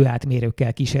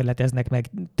csőátmérőkkel kísérleteznek, meg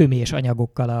tömés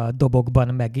anyagokkal a dobokban,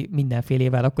 meg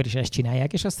mindenfélével, akkor is ezt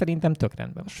csinálják, és azt szerintem tök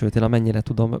rendben. Sőt, én amennyire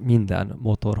tudom, minden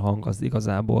motorhang az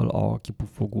igazából a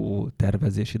kipufogó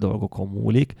tervezési dolgokon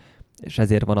múlik, és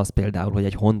ezért van az például, hogy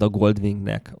egy Honda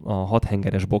Goldwingnek, a 6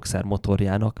 hengeres boxer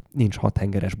motorjának nincs 6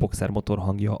 hengeres boxer motor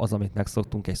hangja, az, amit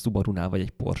megszoktunk egy Subarunál vagy egy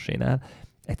Porsche-nál.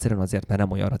 Egyszerűen azért, mert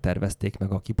nem olyanra tervezték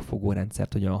meg a kipufogó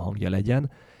rendszert, hogy olyan hangja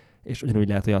legyen, és ugyanúgy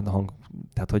lehet olyan hang,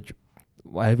 tehát hogy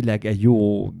elvileg egy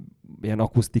jó ilyen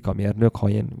akusztika mérnök,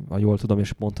 ha jól tudom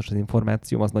és pontos az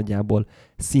információm, az nagyjából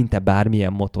szinte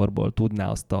bármilyen motorból tudná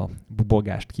azt a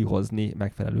bubogást kihozni,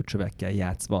 megfelelő csövekkel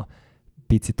játszva,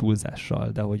 pici túlzással,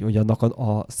 de hogy annak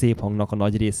a szép hangnak a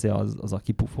nagy része az a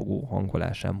kipufogó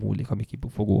hangolásán múlik, ami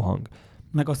kipufogó hang.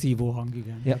 Meg a szívó hang,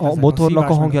 igen. Ja, a motornak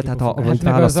a hangja, tehát ahogy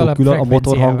válaszol külön, a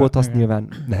motorhangot azt nyilván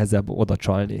nehezebb oda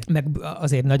csalni. Meg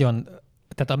azért nagyon,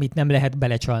 tehát amit nem lehet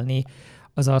belecsalni,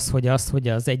 az, hogy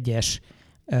az egyes,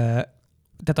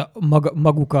 tehát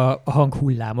maguk a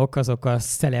hanghullámok, azok a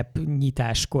szelep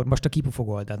nyitáskor, most a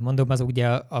kipufogó oldalt mondom, az ugye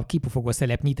a kipufogó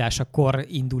szelep nyitásakor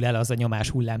indul el az a nyomás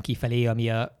hullám kifelé, ami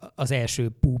az első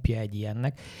púpja egy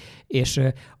ilyennek. És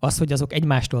az, hogy azok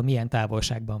egymástól milyen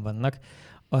távolságban vannak,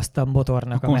 azt a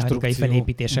motornak a mechanikai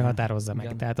felépítése határozza meg.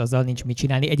 Igen. Tehát azzal nincs mit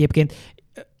csinálni. Egyébként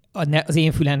az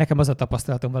én fülen, nekem az a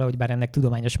tapasztalatom valahogy, bár ennek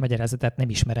tudományos magyarázatát nem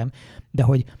ismerem, de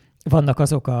hogy vannak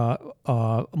azok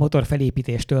a motor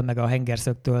felépítéstől, meg a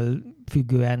hengerszögtől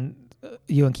függően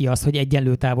jön ki az, hogy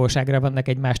egyenlő távolságra vannak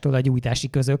egymástól a gyújtási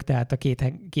közök, tehát a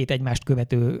két egymást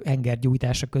követő henger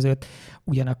gyújtása között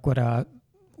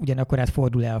ugyanakkor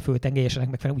fordul el a főtengely, és ennek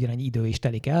megfelelően ugyanannyi idő is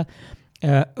telik el,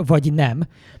 vagy nem.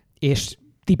 És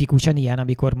tipikusan ilyen,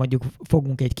 amikor mondjuk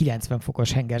fogunk egy 90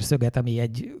 fokos hengerszöget, ami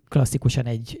klasszikusan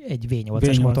egy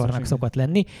V8-as motornak szokott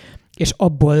lenni, és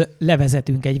abból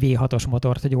levezetünk egy V6-os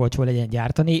motort, hogy olcsó legyen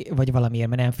gyártani, vagy valamiért,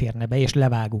 mert nem férne be, és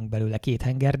levágunk belőle 2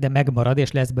 henger, de megmarad,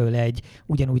 és lesz belőle egy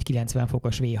ugyanúgy 90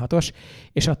 fokos V6-os,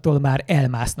 és attól már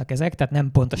elmásznak ezek, tehát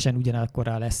nem pontosan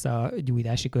ugyanakkorra lesz a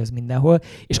gyújtási köz mindenhol,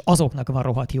 és azoknak van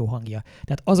rohadt jó hangja.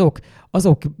 Tehát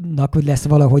azoknak lesz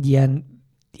valahogy ilyen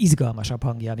izgalmasabb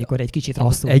hangja, amikor egy kicsit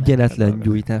rosszul az egyenetlen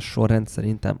gyújtás sorrend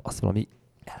szerintem az valami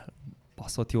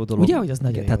elbaszott jó dolog. Ugye, hogy az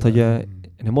nagyon tehát, jó. Tehát,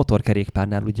 hogy a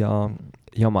motorkerékpárnál ugye a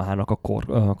Yamahának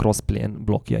a crossplane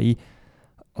blokkjai,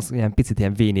 az ilyen picit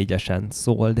ilyen V4-esen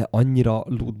szól, de annyira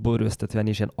lútborőztetően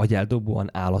és ilyen agyeldobóan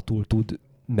állatul tud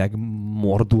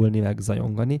megmordulni, meg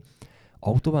zajongani.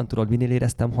 Autóban tudod, minél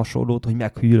éreztem hasonlót, hogy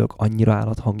meghűlök, annyira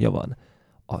állathangja van.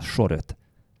 A Sor 5.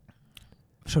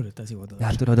 Sor 5 az jó dolog.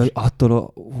 Hát tudod, hogy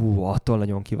attól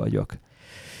nagyon ki vagyok.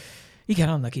 Igen,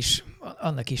 annak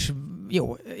is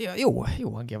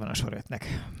jó hangja van a Sor 5-nek.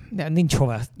 De nincs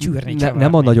hova csűrni.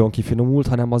 Nem a nagyon kifinomult,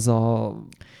 hanem az a...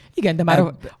 Igen, de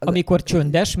már amikor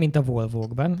csöndes, mint a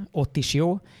Volvo-kban, ott is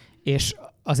jó, és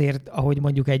azért, ahogy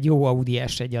mondjuk egy jó Audi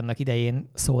S1 annak idején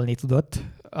szólni tudott,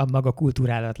 a maga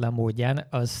kulturálatlan módján,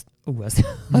 az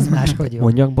máshogy jó.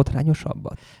 Mondjak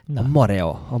botrányosabbat? Na. A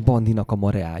Marea, a Bandinak a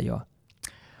Mareája.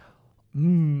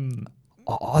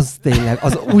 Az tényleg,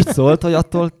 az úgy szólt, hogy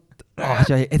attól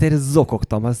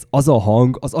zokogtam, az a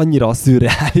hang, az annyira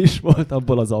szürreális volt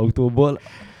abból az autóból,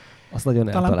 azt nagyon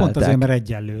eltalálták. Talán pont azért, mert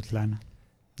egyenlőtlen.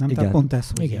 Nem? Igen. Tehát pont ez,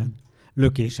 hogy igen.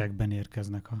 Lökésekben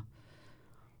érkeznek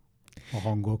a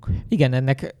hangok. Igen,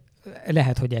 ennek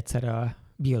lehet, hogy egyszer a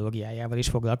biológiájával is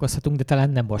foglalkozhatunk, de talán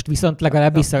nem most. Viszont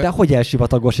legalább De hogy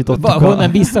elsivatagosítottuk?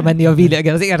 Honnan visszamenni a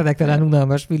az érdektelen,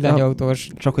 unalmas villanyautós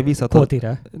csak hogy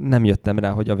potira. Nem jöttem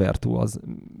rá, hogy a Vertu az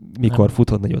mikor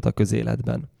futott nagyot a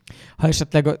közéletben. Ha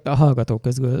esetleg a hallgatók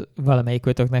közül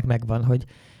valamelyikőtöknek megvan, hogy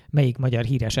melyik magyar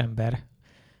híres ember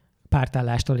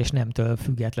pártállástól és nemtől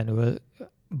függetlenül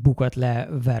bukott le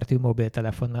Vertu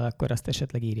mobiltelefonnal, akkor azt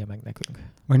esetleg írja meg nekünk.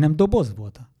 Vagy nem doboz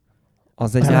volt?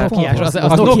 Az egy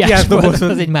Nokiás doboz,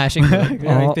 az egy másik.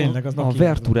 A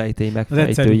Vertu rejtély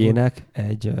megfejtőjének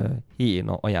egy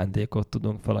héna ajándékot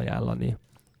tudunk felajánlani.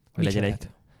 Hogy legyen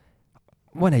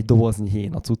van egy doboznyi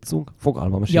héna cuccunk,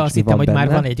 fogalmam sincs, azt hittem, hogy benne. Már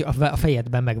van egy, a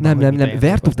fejedben megvan. Nem.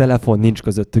 Vertu telefon nincs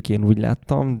közöttük, én úgy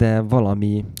láttam, de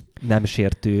valami nem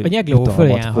sértő a Nyegló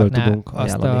fölajánlhatná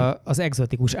azt az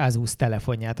egzotikus Asus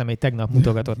telefonját, amit tegnap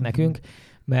mutogatott nekünk,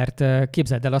 mert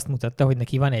képzeld el, azt mutatta, hogy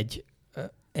neki van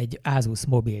egy Asus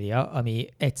mobilja, ami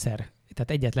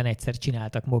tehát egyetlen egyszer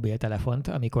csináltak mobiltelefont,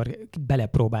 amikor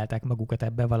belepróbálták magukat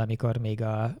ebbe valamikor még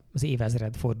az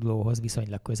évezred fordulóhoz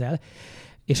viszonylag közel,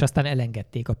 és aztán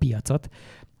elengedték a piacot,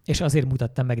 és azért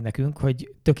mutattam meg nekünk,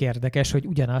 hogy tök érdekes, hogy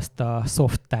ugyanazt a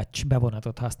soft touch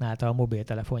bevonatot használta a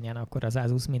mobiltelefonján akkor az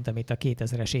Asus, mint amit a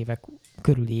 2000-es évek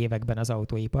körüli években az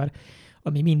autóipar,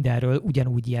 ami mindenről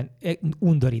ugyanúgy ilyen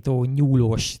undorító,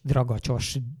 nyúlós,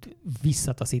 dragacsos,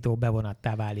 visszataszító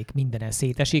bevonattá válik. Mindenen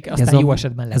szétesik, aztán jó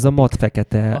esetben lesz. Ez a mat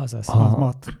fekete. Azaz.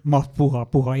 Mat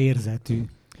puha érzetű. Nagyon.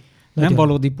 Nem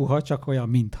valódi puha, csak olyan,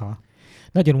 mintha.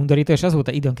 Nagyon undorító, és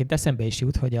azóta időnként eszembe is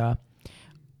jut, hogy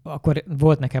akkor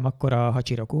volt nekem akkor a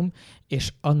hacsirokum,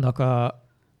 és annak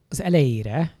az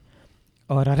elejére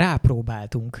arra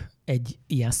rápróbáltunk egy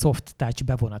ilyen soft touch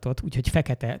bevonatot, úgyhogy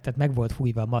fekete, tehát meg volt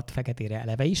fújva matt feketére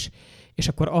eleve is, és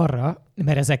akkor arra,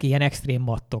 mert ezek ilyen extrém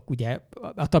mattok, ugye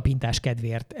a tapintás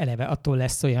kedvéért eleve attól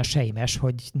lesz olyan sejmes,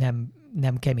 hogy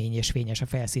nem kemény és fényes a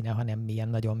felszíne, hanem ilyen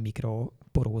nagyon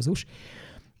mikroporózus,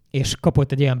 és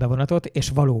kapott egy olyan bevonatot, és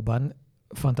valóban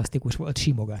fantasztikus volt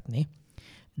simogatni,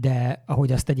 de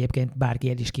ahogy azt egyébként bárki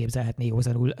el is képzelhetné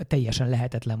józanul, teljesen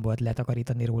lehetetlen volt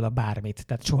letakarítani róla bármit.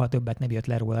 Tehát soha többet nem jött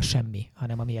le róla semmi,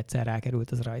 hanem ami egyszer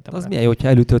rákerült, az rajta. Az milyen jó, hogyha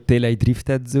elütöttél egy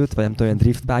driftedzőt, vagy nem tudom, olyan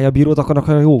driftpályabírót, akkor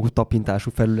olyan jó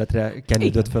tapintású felületre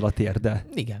kenődött fel a térde.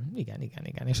 Igen.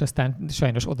 És aztán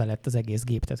sajnos oda lett az egész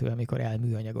géptető, amikor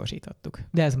elműanyagosítottuk.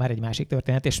 De ez már egy másik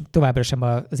történet, és továbbra sem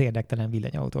az érdektelen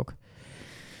villanyautók.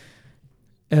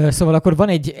 Szóval akkor van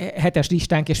egy 7-es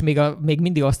listánk, és még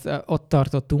mindig ott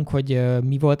tartottunk, hogy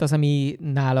mi volt az, ami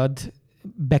nálad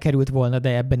bekerült volna,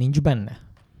 de ebben nincs benne?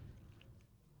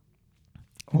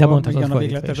 De mondhatod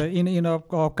fordítva is. Én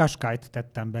a Qashqai-t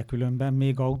tettem be különben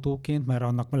még autóként, mert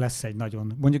annak lesz egy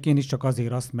nagyon... Mondjuk én is csak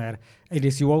azért azt, mert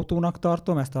egyrészt jó autónak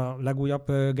tartom, ezt a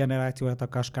legújabb generációját a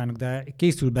Qashqai-nak, de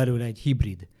készül belőle egy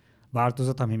hibrid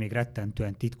változat, ami még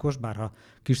rettentően titkos, bár ha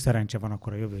kis szerencse van,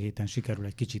 akkor a jövő héten sikerül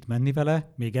egy kicsit menni vele,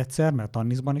 még egyszer, mert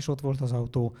Tannisban is ott volt az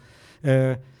autó.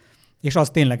 És az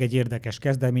tényleg egy érdekes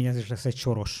kezdeményezés, lesz egy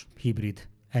soros hibrid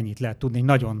Ennyit lehet tudni. Egy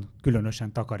nagyon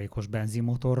különösen takarékos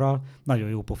benzinmotorral, nagyon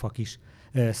jó pofa kis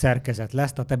szerkezet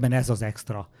lesz, tehát ebben ez az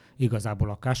extra igazából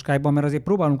a Qashqaiban, mert azért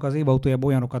próbálunk az évautójában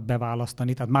olyanokat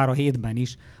beválasztani, tehát már a 7-ben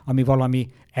is, ami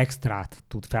valami extrát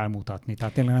tud felmutatni.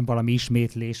 Tehát tényleg nem valami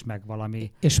ismétlés, meg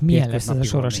valami... És milyen lesz ez a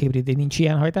soros hibrid? Nincs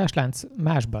ilyen hajtáslánc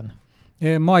másban?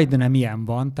 Majdnem ilyen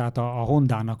van, tehát a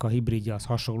Hondának a hibridje az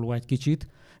hasonló egy kicsit,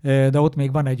 de ott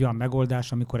még van egy olyan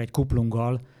megoldás, amikor egy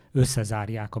kuplunggal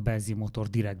összezárják a benzinmotor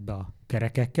direktbe a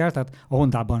kerekekkel, tehát a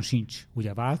Hondában sincs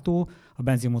ugye váltó, a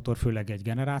benzinmotor főleg egy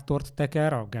generátort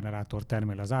teker, a generátor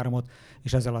termel az áramot,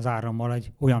 és ezzel az árammal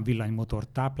egy olyan villanymotort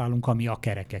táplálunk, ami a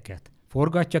kerekeket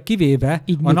forgatja, kivéve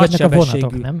így a nagysebességű... a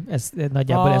vonatok, nem? Ez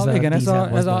nagyjából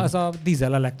ez a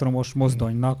dízel elektromos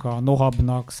mozdonynak, a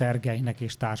Nohabnak, Szergelynek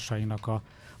és társainak a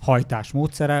hajtás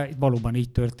módszere. Valóban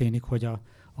így történik, hogy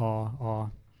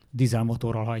a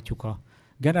dízelmotorral hajtjuk a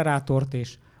generátort,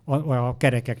 és a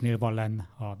kerekeknél van lenn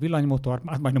a villanymotor,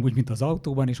 majdnem úgy, mint az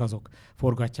autóban, és azok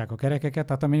forgatják a kerekeket.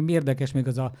 Tehát ami érdekes még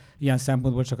ilyen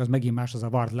szempontból, csak az megint más, az a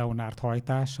Ward-Leonard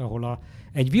hajtás, ahol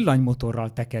egy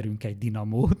villanymotorral tekerünk egy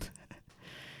dinamót.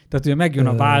 Tehát ugye megjön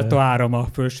a váltóáram a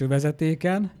felső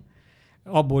vezetéken,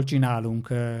 abból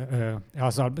csinálunk,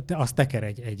 az teker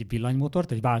egy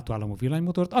villanymotort, egy váltóáramú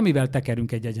villanymotort, amivel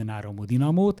tekerünk egy egyenáramú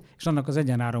dinamót, és annak az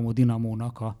egyenáramú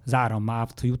dinamónak az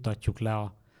árammávt juttatjuk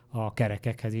le a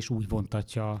kerekekhez, és úgy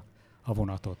vontatja a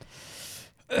vonatot.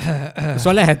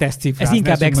 Szóval lehet ezt cifrázni. Ez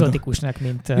inkább exotikusnak,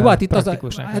 mint jó, hát itt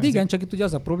praktikusnak. Hát igen, csak itt ugye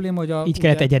az a probléma, hogy így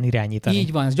kellett egyenirányítani.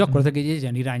 Így van, ez gyakorlatilag egy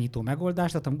egyenirányító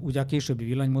megoldás, tehát ugye a későbbi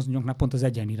villanymozdonyoknak pont az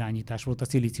egyenirányítás volt, a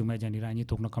szilícium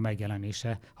egyenirányítóknak a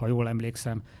megjelenése, ha jól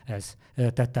emlékszem, ez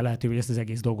tette lehetővé, hogy ezt az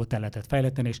egész dolgot el lehetett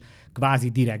fejleszteni, és kvázi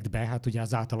direktbe, hát ugye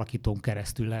az átalakítón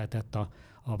keresztül lehetett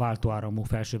a váltóáramú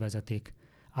felsővezeték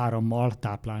árammal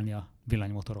táplálni a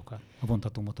villanymotorokat, a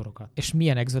vontató motorokat. És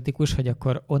milyen egzotikus, hogy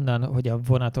akkor onnan, hogy a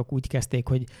vonatok úgy kezdték,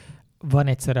 hogy van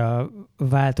egyszer a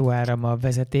váltóáram a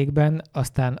vezetékben,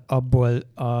 aztán abból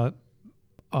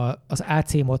az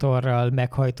AC motorral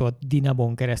meghajtott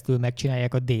dinamón keresztül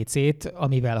megcsinálják a DC-t,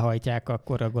 amivel hajtják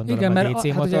akkor gondolom a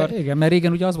DC motor. Igen, mert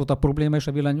régen ugye az volt a probléma, és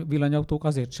a villanyautók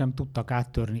azért sem tudtak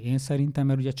áttörni, én szerintem,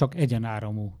 mert ugye csak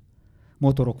egyenáramú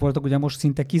motorok voltak, ugye most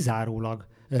szinte kizárólag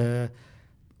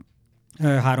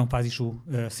háromfázisú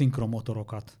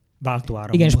szinkronmotorokat,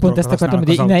 váltóáramú igen, és pont ezt akartam,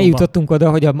 hogy innen jutottunk oda,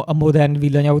 hogy a modern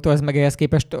villanyautó az meg ehhez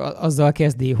képest azzal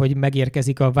kezdi, hogy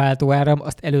megérkezik a váltóáram,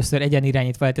 azt először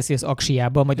egyenirányítva elteszi az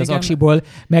aksiába, majd igen, az aksiból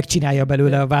megcsinálja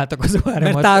belőle a váltakozó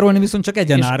áramot. Mert tárolni viszont csak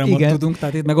egyenáramot tudunk,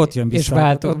 tehát itt meg ott jön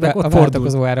vissza. És a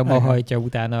váltakozó árammal hajtja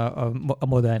utána a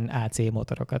modern AC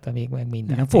motorokat, amíg meg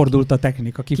minden. Igen, fordult a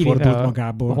technika, kifordult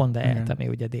magából. A Honda E-t, ami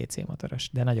ugye DC motoros,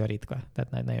 de nagyon ritka,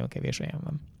 tehát nagyon kevés olyan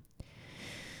van.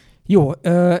 Jó,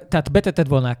 tehát betetted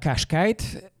volna a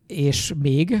Qashqait, és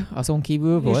még azon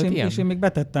kívül volt ilyen? És én még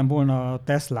betettem volna a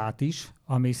Teslát is,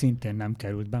 ami szintén nem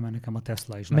került be, mert nekem a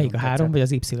Tesla is melyik, a 3 vagy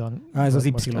az Y? Ez az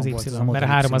Y volt. Mert a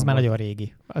 3 az már nagyon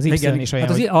régi. Az Y igen, is olyan,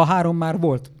 hát a 3 már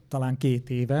volt talán 2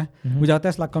 éve. Ugye a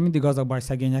Teslákkal mindig az a baj,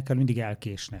 szegényekkel mindig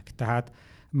elkésnek. Tehát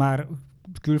már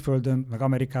külföldön, meg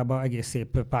Amerikában egész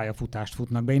szép pályafutást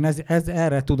futnak be. Én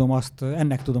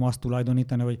ennek tudom azt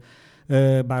tulajdonítani, hogy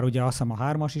bár ugye azt hiszem a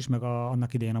 3-as is, meg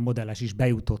annak idején a Model S is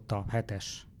bejutott a 7-es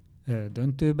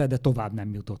döntőbe, de tovább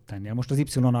nem jutott ennél. Most az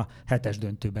Y a 7-es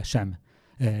döntőbe sem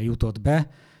jutott be,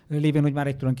 lévén, hogy már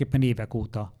egy tulajdonképpen évek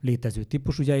óta létező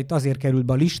típus. Ugye itt azért került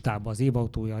be a listába, az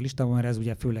évautója a listában, mert ez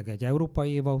ugye főleg egy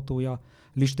európai évautója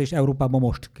lista, és Európában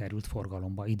most került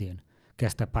forgalomba idén.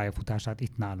 Kezdte pályafutását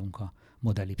itt nálunk a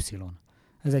Model Y.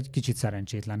 Ez egy kicsit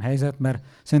szerencsétlen helyzet, mert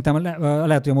szerintem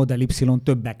lehet, hogy a Model Y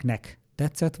többeknek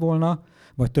tetszett volna,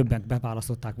 vagy többen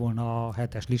beválasztották volna a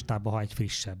 7-es listába, ha egy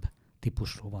frissebb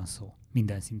típusról van szó.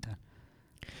 Minden szinten.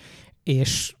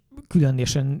 És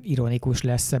különösen ironikus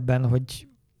lesz ebben, hogy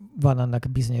van annak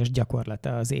bizonyos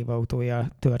gyakorlata az évautója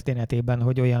történetében,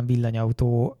 hogy olyan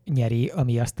villanyautó nyeri,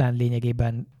 ami aztán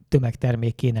lényegében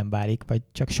tömegtermékké nem válik, vagy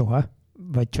csak soha,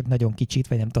 vagy csak nagyon kicsit,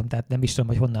 vagy nem tudom, tehát nem is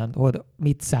tudom, hogy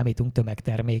mit számítunk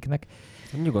tömegterméknek.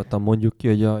 Nyugodtan mondjuk ki,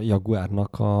 hogy a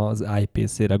Jaguarnak az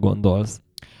I-Pace-ére gondolsz.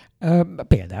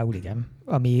 Például igen,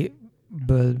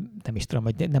 amiből nem is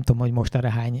tudom, hogy mostanra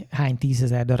hány 10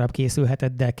 000 darab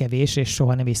készülhetett, de kevés, és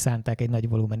soha nem is szánták egy nagy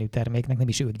volumenű terméknek, nem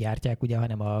is ők gyártják, ugye,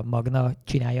 hanem a Magna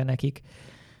csinálja nekik.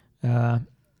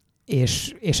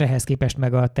 És ehhez képest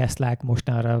meg a Teslák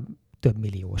mostanra több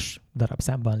milliós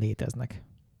darabszámban léteznek.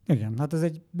 Igen, hát ez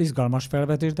egy izgalmas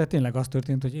felvetés, de tényleg az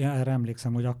történt, hogy én erre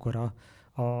emlékszem, hogy akkor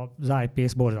az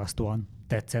I-Pace borzasztóan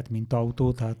tetszett, mint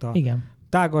autó, tehát igen.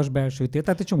 tágas belső tér,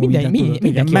 tehát egy csomó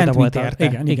mindenki oda volt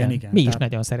érte. Igen. Mi is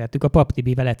nagyon szerettük. A Pap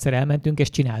Tibivel egyszer elmentünk, és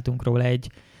csináltunk róla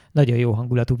egy nagyon jó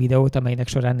hangulatú videót, amelynek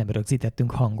során nem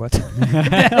rögzítettünk hangot.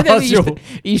 de az jó.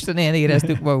 Istenem,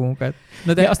 éreztük magunkat.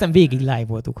 De aztán végig live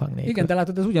voltuk hang nélkül. Igen, de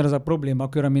látod, ez ugyanaz a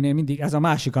problémakör, aminél mindig, ez a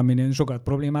másik, aminél sokat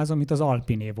problémázom, mint az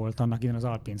Alpiné volt annak idején, az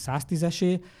Alpin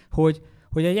 110-esé, hogy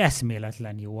egy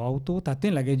eszméletlen jó autó, tehát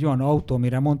tényleg egy olyan autó,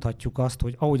 amire mondhatjuk azt,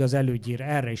 hogy ahogy az elődjére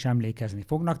erre is emlékezni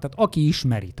fognak, tehát aki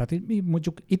ismeri, tehát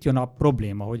mondjuk itt jön a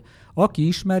probléma, hogy aki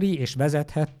ismeri és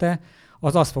vezethette,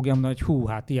 az azt fogja mondani, hogy hú,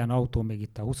 hát ilyen autó még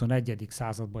itt a 21.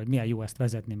 században, hogy milyen jó ezt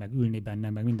vezetni, meg ülni benne,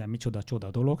 meg minden micsoda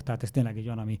dolog, tehát ez tényleg egy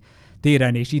olyan, ami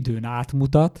téren és időn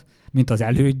átmutat, mint az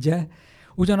elődje.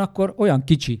 Ugyanakkor olyan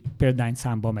kicsi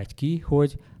példányszámba megy ki,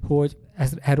 hogy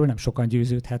erről nem sokan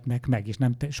győződhetnek meg, és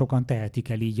nem sokan tehetik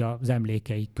el így az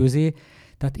emlékeik közé.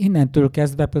 Tehát innentől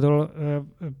kezdve például,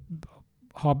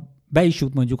 ha be is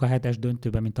jut mondjuk a 7-es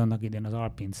döntőbe, mint annak idén az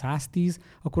Alpin 110,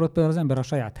 akkor ott például az ember a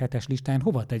saját 7-es listáján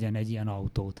hova tegyen egy ilyen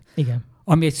autót? Igen.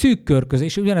 Ami egy szűk kör közé,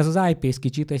 és ugyanez az iPace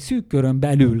kicsit, egy szűk körön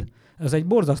belül, ez egy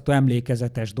borzasztó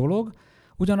emlékezetes dolog,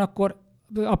 ugyanakkor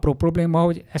apró probléma,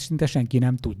 hogy ezt szinte senki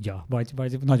nem tudja,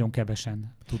 vagy nagyon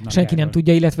kevesen tudnak. Senki erről. nem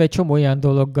tudja, illetve egy csomó olyan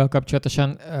dologgal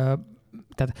kapcsolatosan,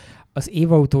 tehát az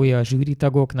évautója a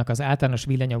zsűritagoknak az általános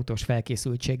villanyautós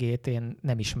felkészültségét én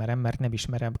nem ismerem, mert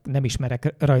nem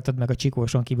ismerek rajtad meg a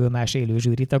Csikóson kívül más élő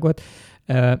zsűritagot,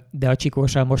 de a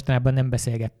Csikóssal mostanában nem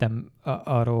beszélgettem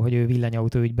arról, hogy ő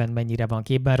villanyautó ügyben mennyire van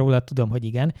képben róla, tudom, hogy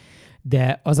igen,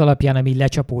 de az alapján, ami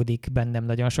lecsapódik bennem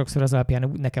nagyon sokszor, az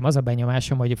alapján nekem az a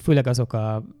benyomásom, hogy főleg azok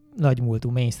a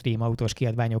nagymúltú mainstream autós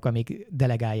kiadványok, amik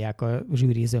delegálják a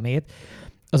zsűri zömét,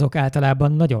 azok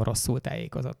általában nagyon rosszul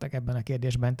tájékozottak ebben a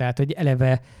kérdésben. Tehát, hogy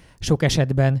eleve sok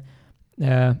esetben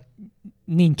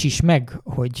nincs is meg,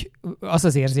 hogy az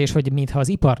az érzés, hogy mintha az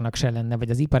iparnak se lenne, vagy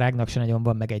az iparágnak se nagyon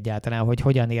van meg egyáltalán, hogy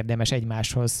hogyan érdemes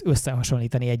egymáshoz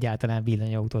összehasonlítani egyáltalán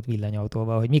villanyautót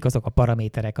villanyautóval, hogy mik azok a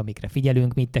paraméterek, amikre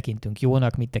figyelünk, mit tekintünk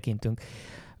jónak, mit tekintünk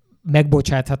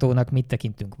megbocsáthatónak, mit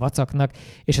tekintünk vacaknak,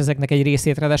 és ezeknek egy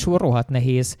részét ráadásul rohadt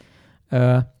nehéz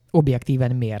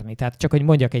objektíven mérni. Tehát csak, hogy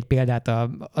mondjak egy példát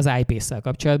az iPace-szel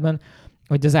kapcsolatban,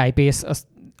 hogy az iPace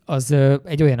az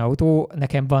egy olyan autó,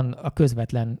 nekem van a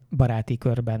közvetlen baráti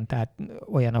körben, tehát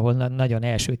olyan, ahol nagyon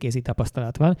elsőkézi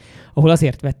tapasztalat van, ahol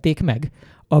azért vették meg,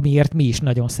 amiért mi is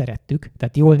nagyon szerettük.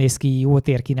 Tehát jól néz ki, jó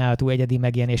térkínálatú, egyedi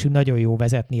megjelenésű, nagyon jó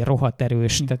vezetni, rohadt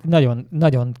erős, tehát nagyon,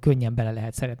 nagyon könnyen bele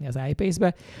lehet szeretni az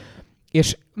iPace-be,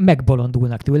 és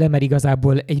megbolondulnak tőle, mert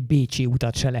igazából egy bécsi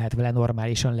utat se lehet vele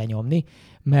normálisan lenyomni,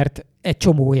 mert egy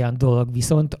csomó olyan dolog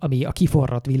viszont, ami a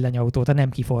kiforrott villanyautót, a nem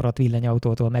kiforrott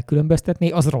villanyautótól megkülönböztetné,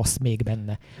 az rossz még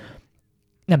benne.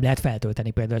 Nem lehet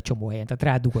feltölteni például egy csomó helyen. Tehát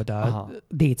rádugod a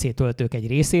DC töltők egy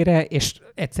részére, és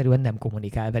egyszerűen nem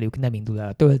kommunikál velük, nem indul el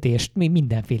a töltés,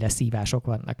 mindenféle szívások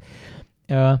vannak.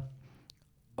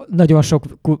 Nagyon sok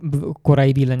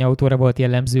korai villanyautóra volt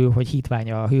jellemző, hogy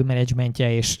hitvány a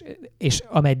hőmenedzsmentje, és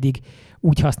ameddig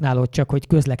úgy használod csak, hogy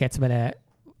közlekedsz vele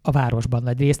a városban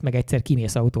nagy részt, meg egyszer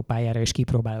kimész autópályára, és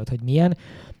kipróbálod, hogy milyen,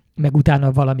 meg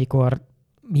utána valamikor,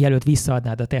 mielőtt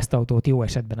visszaadnád a tesztautót, jó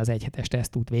esetben az 1.7-es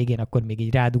tesztút végén, akkor még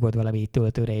így rádugod valami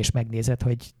töltőre, és megnézed,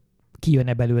 hogy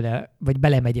kijön-e belőle, vagy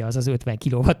belemegy az 50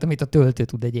 kW, amit a töltő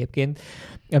tud egyébként,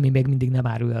 ami még mindig nem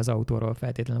árul az autóról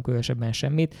feltétlenül különösebben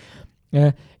semmit.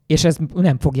 És ez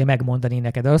nem fogja megmondani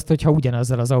neked azt, hogy ha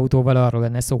ugyanazzal az autóval arról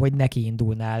lenne szó, hogy neki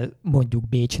indulnál mondjuk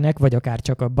Bécsnek, vagy akár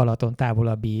csak a Balaton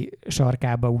távolabbi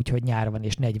sarkába, úgyhogy nyár van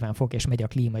és 40 fok, és megy a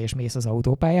klíma, és mész az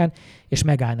autópályán, és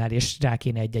megállnál, és rá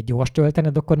kéne egy gyors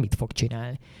töltened, akkor mit fog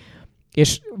csinálni?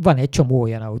 És van egy csomó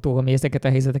olyan autó, ami ezeket a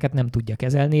helyzeteket nem tudja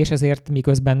kezelni, és ezért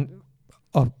miközben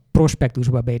a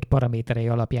prospektusba beírt paraméterei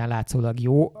alapján látszólag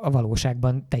jó, a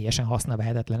valóságban teljesen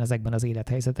hasznavehetetlen ezekben az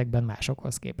élethelyzetekben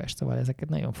másokhoz képest. Szóval ezeket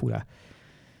nagyon fura.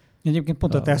 Egyébként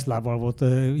pont a Teslával volt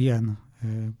ilyen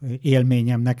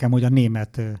élményem nekem, hogy a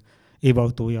német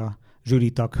évautója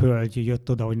zsűritag hölgy jött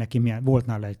oda, hogy neki volt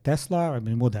nála egy Tesla,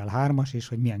 egy Model 3-as, és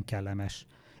hogy milyen kellemes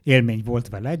élmény volt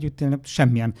vele együtt.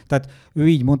 Semmilyen, tehát ő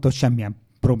így mondta, hogy semmilyen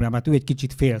problémát. Ő egy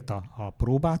kicsit félt a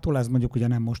próbától, ez mondjuk ugye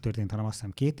nem most történt, hanem azt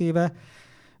hiszem 2 éve,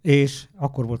 és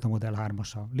akkor volt a Model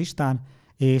 3-as a listán,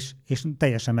 és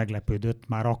teljesen meglepődött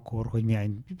már akkor, hogy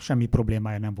semmi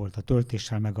problémája nem volt a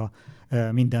töltéssel, meg a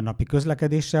mindennapi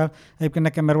közlekedéssel. Egyébként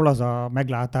nekem erről az a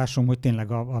meglátásom, hogy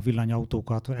tényleg a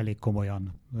villanyautókat elég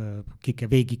komolyan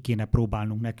végig kéne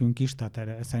próbálnunk nekünk is, tehát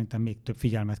erre szerintem még több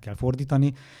figyelmet kell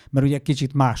fordítani, mert ugye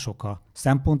kicsit mások a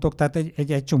szempontok, tehát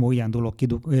egy csomó ilyen dolog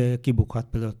kibukhat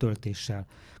például a töltéssel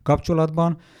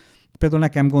kapcsolatban. Például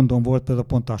nekem gondom volt például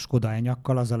pont a Skoda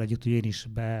Enyakkal, azzal együtt, hogy én is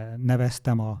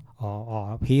beneveztem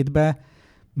a hétbe,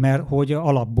 mert hogy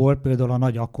alapból például a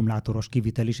nagy akkumulátoros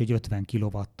kivitel is egy 50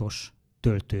 kW-os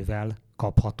töltővel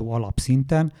kapható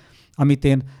alapszinten, amit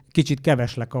én kicsit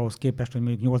keveslek ahhoz képest, hogy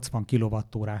mondjuk 80 kWh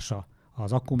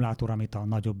az akkumulátor, amit a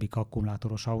nagyobbik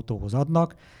akkumulátoros autóhoz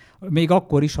adnak. Még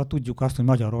akkor is, ha tudjuk azt, hogy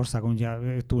Magyarországon ugye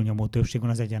túlnyomó többség van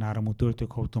az egyenáramú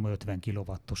töltők, autóban 50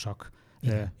 kW-osak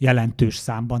jelentős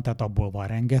számban, tehát abból van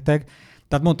rengeteg.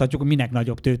 Tehát mondhatjuk, hogy minek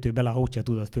nagyobb töltő bele, ha úgyse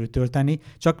tudod föltölteni.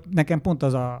 Csak nekem pont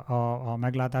az a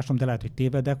meglátásom, de lehet, hogy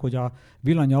tévedek, hogy a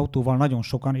villanyautóval nagyon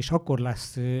sokan, és akkor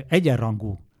lesz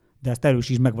egyenrangú, de ezt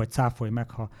erősítsd meg, vagy cáfolj meg,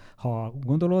 ha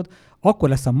gondolod, akkor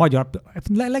lesz a magyar,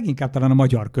 leginkább talán a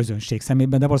magyar közönség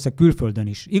szemében, de valószínűleg külföldön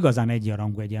is igazán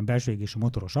egyenrangú egy ilyen belső égésű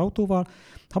motoros autóval.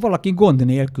 Ha valaki gond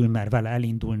nélkül mer vele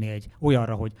elindulni egy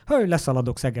olyanra, hogy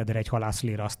leszaladok Szegedre egy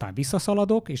halászlére, aztán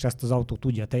visszaszaladok, és ezt az autó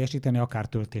tudja teljesíteni, akár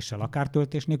töltéssel, akár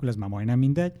töltés nélkül, ez már majdnem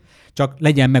mindegy, csak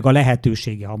legyen meg a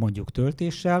lehetősége, ha mondjuk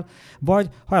töltéssel, vagy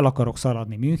ha el akarok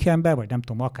szaladni Münchenbe, vagy nem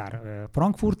tudom, akár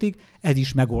Frankfurtig, ez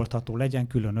is megoldható legyen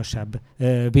különösebb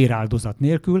véráldozat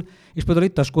nélkül. És például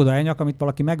itt a Skoda Enyaq, amit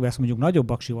valaki megvesz mondjuk nagyobb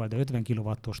aksival, de 50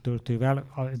 kW-os töltővel,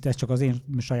 ez csak az én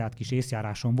saját kis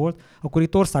észjárásom volt, akkor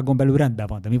itt országon belül rendben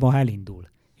van, de mi van, ha elindul?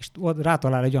 És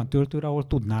rátalál egy olyan töltőre, ahol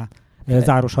tudná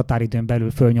záros határidőn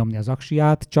belül fölnyomni az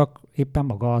aksiját, csak éppen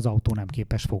maga az autó nem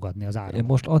képes fogadni az áramot. Én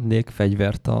most adnék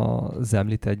fegyvert az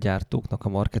említett gyártóknak, a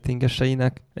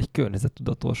marketingeseinek. Egy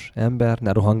környezettudatos ember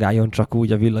ne rohangáljon csak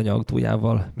úgy a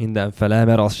villanyautójával mindenfele,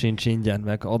 mert az sincs ingyen,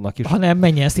 meg adnak is. Hanem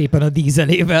menjen szépen a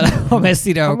dízelével, ha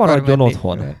messzire akar maradjon menni.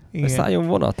 otthon, szálljon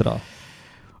vonatra.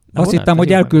 Azt hittem,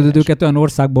 hogy elküldöd őket olyan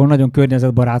országból, nagyon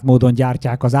környezetbarát módon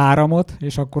gyártják az áramot,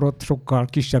 és akkor ott sokkal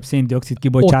kisebb szén-dioxid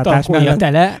kibocsátás mellett.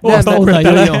 Tele, onnan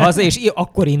jöjjön haza, és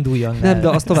akkor induljon. Nem, de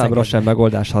az továbbra sem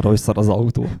megoldás, ha rosszar az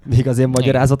autó. Még az én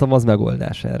magyarázatom az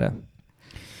megoldás erre.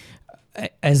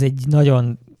 Ez egy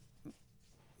nagyon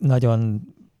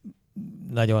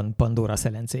Pandora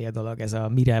szelencéje dolog, ez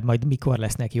a majd mikor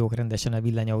lesznek jók rendesen a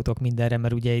villanyautók mindenre,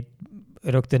 mert ugye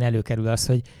rögtön előkerül az,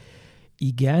 hogy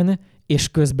igen, és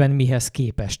közben mihez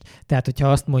képest. Tehát,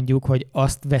 hogyha azt mondjuk, hogy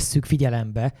azt vesszük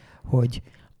figyelembe, hogy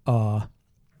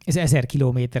az 1000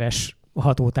 kilométeres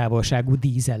hatótávolságú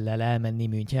dízellel elmenni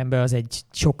Münchenbe, az egy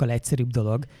sokkal egyszerűbb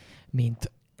dolog,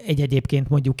 mint egy egyébként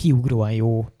mondjuk kiugróan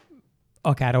jó,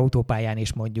 akár autópályán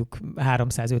is mondjuk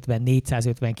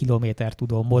 350-450 kilométer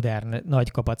tudó modern,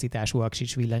 nagy kapacitású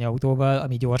aksis villanyautóval,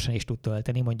 ami gyorsan is tud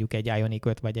tölteni, mondjuk egy Ioniq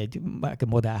 5, vagy egy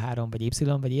Model 3, vagy Y,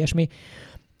 vagy ilyesmi.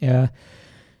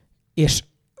 És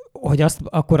hogy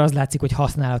akkor az látszik, hogy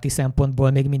használati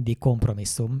szempontból még mindig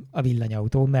kompromisszum a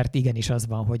villanyautó, mert igenis az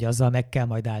van, hogy azzal meg kell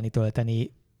majd állni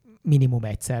tölteni minimum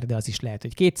egyszer, de az is lehet,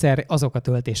 hogy kétszer. Azok a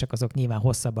töltések azok nyilván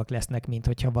hosszabbak lesznek, mint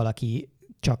hogyha valaki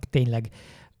csak tényleg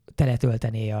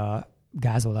teletöltené a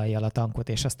gázolajjal a tankot,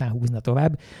 és aztán húzna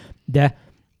tovább. De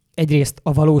egyrészt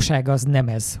a valóság az nem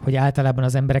ez, hogy általában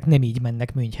az emberek nem így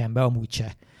mennek Münchenbe, amúgy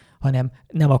se, hanem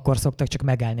nem akkor szoktak csak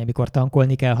megállni, amikor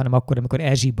tankolni kell, hanem akkor, amikor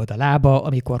elzsibbad a lába,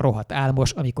 amikor rohadt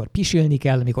álmos, amikor pisilni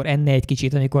kell, amikor enne egy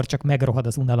kicsit, amikor csak megrohad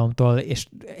az unalomtól, és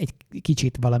egy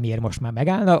kicsit valamiért most már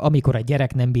megállna, amikor a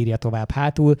gyerek nem bírja tovább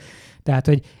hátul. Tehát,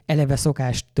 hogy eleve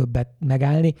szokás többet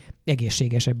megállni,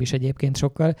 egészségesebb is egyébként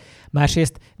sokkal.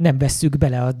 Másrészt nem vesszük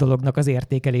bele a dolognak az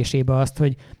értékelésébe azt,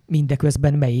 hogy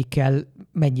mindeközben melyikkel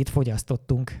mennyit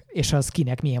fogyasztottunk, és az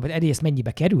kinek milyen volt. Egyrészt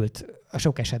mennyibe került a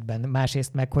sok esetben,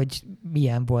 másrészt meg, hogy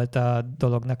milyen volt a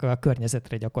dolognak a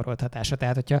környezetre gyakorolt hatása.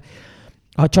 Tehát,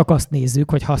 ha csak azt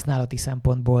nézzük, hogy használati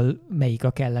szempontból melyik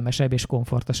a kellemesebb és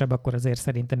komfortosabb, akkor azért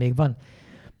szerintem még van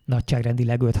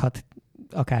nagyságrendileg 5-6,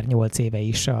 akár 8 éve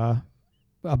is a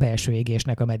belső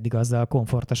égésnek, ameddig azzal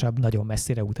komfortosabb nagyon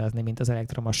messzire utazni, mint az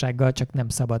elektromossággal, csak nem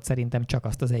szabad szerintem csak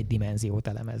azt az egy dimenziót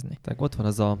elemezni. Tehát ott van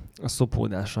az a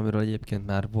szopódás, amiről egyébként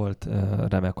már volt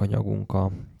remek anyagunk,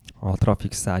 a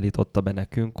Trafix szállította be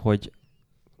nekünk, hogy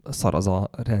szar az a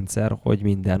rendszer, hogy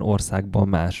minden országban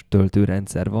más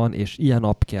töltőrendszer van, és ilyen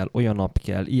app kell, olyan app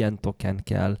kell, ilyen token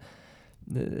kell,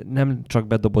 nem csak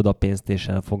bedobod a pénzt és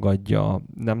elfogadja,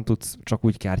 nem tudsz csak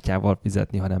úgy kártyával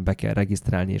fizetni, hanem be kell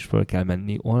regisztrálni és föl kell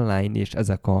menni online, és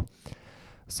ezek a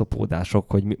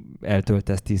szopódások, hogy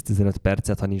eltöltesz 10-15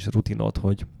 percet, ha nincs rutinod,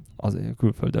 hogy az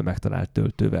külföldön megtalált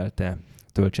töltővel te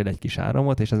töltsél egy kis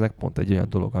áramot, és ezek pont egy olyan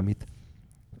dolog, amit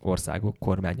országok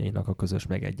kormányainak a közös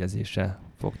megegyezése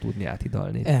fog tudni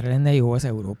átidalni. Erre lenne jó az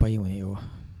Európai Unió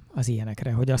az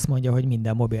ilyenekre, hogy azt mondja, hogy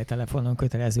minden mobiltelefonon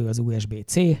kötelező az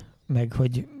USB-C, meg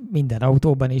hogy minden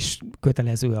autóban is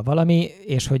kötelező a valami,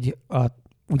 és hogy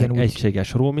ugyanúgy...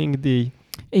 Egységes roaming díj.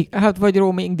 Hát vagy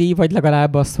roaming díj, vagy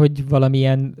legalább az, hogy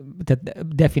valamilyen,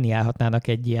 tehát definiálhatnának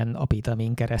egy ilyen API-t,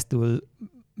 amin keresztül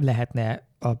lehetne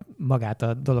magát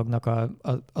a dolognak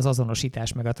az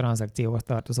azonosítás meg a tranzakcióhoz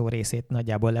tartozó részét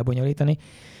nagyjából lebonyolítani.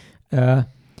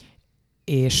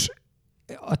 És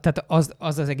tehát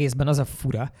az egészben az a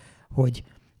fura, hogy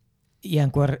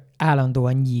ilyenkor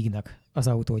állandóan nyígnak az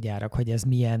autógyárak, hogy ez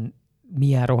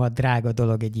milyen rohadt drága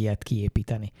dolog egy ilyet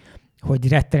kiépíteni. Hogy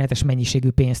rettenetes mennyiségű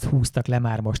pénzt húztak le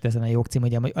már most ezen a jogcím,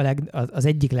 ugye az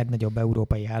egyik legnagyobb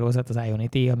európai hálózat, az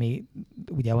Ionity, ami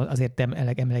ugye azért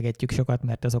emlegetjük sokat,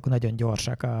 mert azok nagyon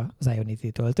gyorsak az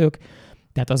Ionity töltők,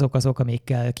 tehát azok,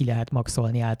 amikkel ki lehet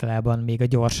maxolni általában még a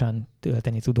gyorsan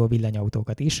tölteni tudó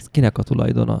villanyautókat is. Kinek a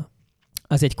tulajdona?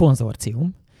 Az egy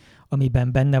konzorcium,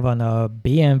 amiben benne van a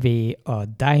BMW, a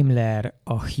Daimler,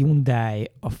 a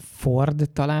Hyundai, a Ford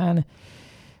talán,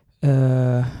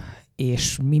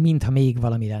 és mintha még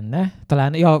valami lenne.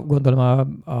 Talán, gondolom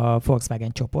a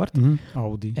Volkswagen csoport.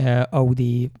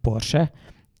 Audi, Porsche.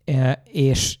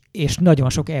 És nagyon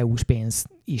sok EU-s pénz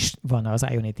is van az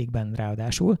Ionity-ben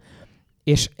ráadásul.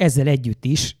 És ezzel együtt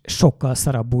is sokkal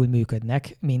szarabbul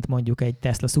működnek, mint mondjuk egy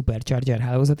Tesla Supercharger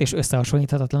hálózat, és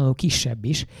összehasonlíthatatlanul kisebb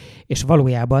is. És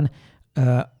valójában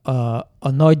a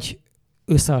nagy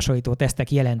összehasonlító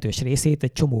tesztek jelentős részét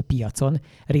egy csomó piacon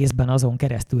részben azon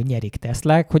keresztül nyerik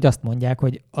Teslák, hogy azt mondják,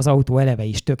 hogy az autó eleve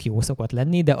is tök jó szokott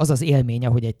lenni, de az az élmény,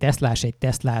 ahogy egy Teslás egy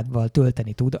Teslával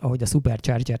tölteni tud, ahogy a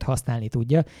Superchargert használni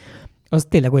tudja, az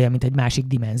tényleg olyan, mint egy másik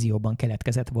dimenzióban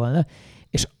keletkezett volna.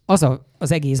 És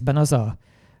az egészben az a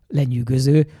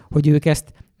lenyűgöző, hogy ők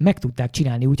ezt meg tudták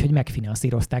csinálni úgy, hogy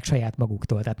megfinanszírozták saját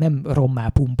maguktól. Tehát nem rommá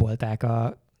pumpolták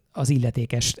az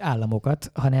illetékes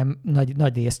államokat, hanem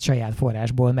nagy részt saját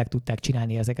forrásból meg tudták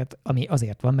csinálni ezeket, ami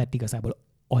azért van, mert igazából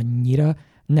annyira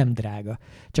nem drága.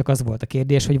 Csak az volt a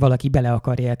kérdés, hogy valaki bele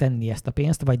akarja tenni ezt a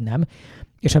pénzt, vagy nem.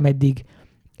 És ameddig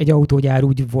egy autógyár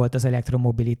úgy volt az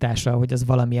elektromobilitásra, hogy az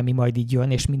valami, ami majd így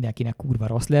jön, és mindenkinek kurva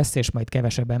rossz lesz, és majd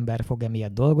kevesebb ember fog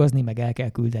emiatt dolgozni, meg el kell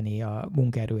küldeni a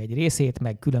munkaerő egy részét,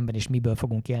 meg különben is miből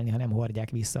fogunk élni, ha nem hordják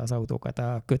vissza az autókat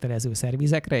a kötelező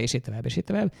szervizekre, és itt tovább, és itt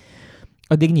tovább.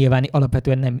 Addig nyilván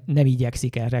alapvetően nem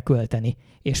igyekszik erre költeni,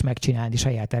 és megcsinálni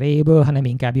saját erejéből, hanem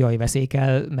inkább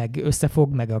veszékel, meg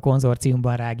összefog, meg a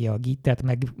konzorciumban rágja a gittet,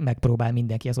 megpróbál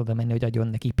mindenki az oda menni, hogy adjon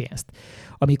neki pénzt.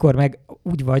 Amikor meg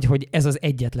úgy vagy, hogy ez az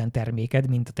egyetlen terméked,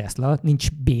 mint a Tesla,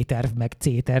 nincs B-terv, meg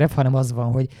C-terv, hanem az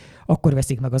van, hogy akkor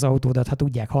veszik meg az autódat, ha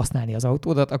tudják használni az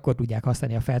autódat, akkor tudják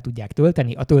használni, ha fel tudják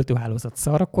tölteni, a töltőhálózat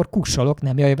szar, akkor kussolok,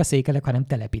 nem veszékelek, hanem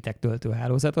telepítek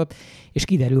töltőhálózatot, és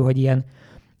kiderül, hogy ilyen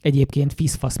egyébként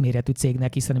fiszfasz méretű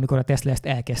cégnek, hiszen amikor a Tesla ezt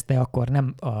elkezdte, akkor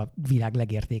nem a világ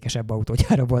legértékesebb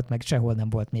autógyára volt, meg sehol nem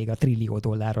volt még a $1 trillió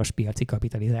piaci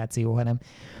kapitalizáció, hanem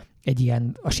egy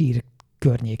ilyen a sír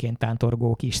környékén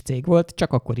tántorgó kis cég volt,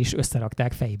 csak akkor is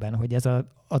összerakták fejben, hogy ez a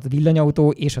villanyautó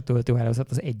és a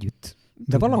töltőhálózat az együtt.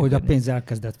 De valahogy a pénz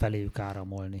elkezdett feléjük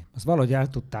áramolni. Azt valahogy el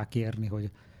tudták érni,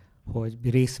 hogy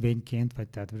részvényként, vagy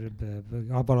tehát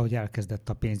valahogy elkezdett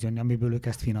a pénz jönni, amiből ők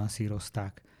ezt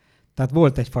finanszírozták. Tehát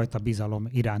volt egyfajta bizalom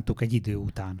irántuk egy idő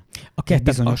után. Egy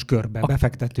bizonyos körbe,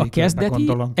 befektetői körbe,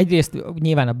 gondolom. Egyrészt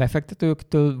nyilván a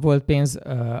befektetőktől volt pénz,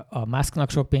 a Musknak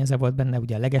sok pénze volt benne,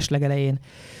 ugye a legelején.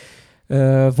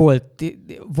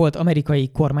 Volt amerikai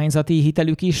kormányzati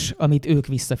hitelük is, amit ők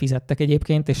visszafizettek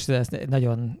egyébként, és ez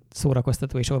nagyon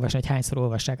szórakoztató is olvasni, hogy hányszor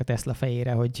olvassák a Tesla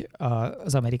fejére, hogy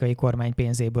az amerikai kormány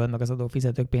pénzéből, meg az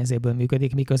adófizetők pénzéből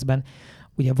működik, miközben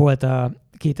ugye volt a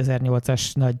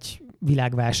 2008-as nagy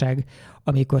világválság,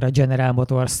 amikor a General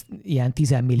Motors ilyen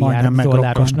 $10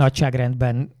 milliárd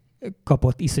nagyságrendben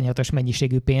kapott iszonyatos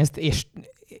mennyiségű pénzt,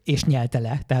 és nyelte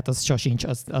le, tehát az sosincs,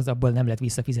 az abból nem lett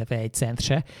visszafizetve egy cent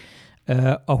se.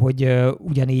 Ahogy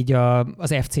ugyanígy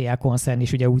az FCA koncern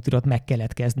is ugye úgy tudott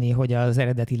megkeletkezni, hogy az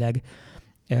eredetileg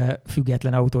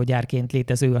független autógyárként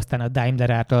létező, aztán a Daimler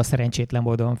által szerencsétlen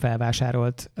módon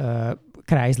felvásárolt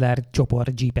Chrysler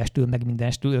csoport Jeepestől, meg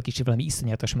mindenestől, ők is valami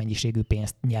iszonyatos mennyiségű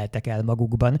pénzt nyeltek el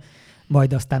magukban,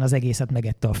 majd aztán az egészet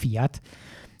megette a Fiat.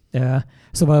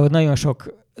 Szóval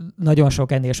nagyon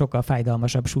sok ennél sokkal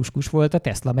fájdalmasabb suskus volt, a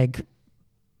Tesla meg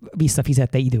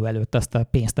visszafizette idő előtt azt a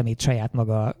pénzt, amit saját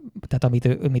maga, tehát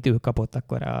amit ő kapott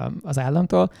akkor az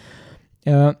államtól.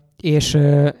 És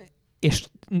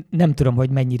nem tudom, hogy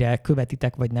mennyire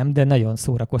követitek, vagy nem, de nagyon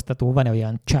szórakoztató. Van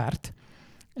olyan chart,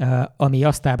 ami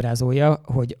azt ábrázolja,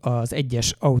 hogy az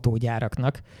egyes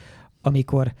autógyáraknak,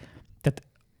 amikor, tehát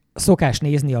szokás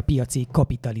nézni a piaci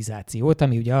kapitalizációt,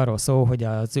 ami ugye arról szól, hogy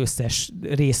az összes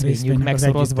részvényük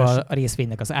megszorozva a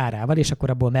részvénynek az árával, és akkor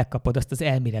abból megkapod azt az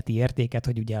elméleti értéket,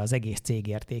 hogy ugye az egész cég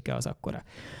értéke az akkora.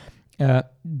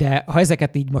 De ha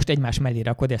ezeket így most egymás mellé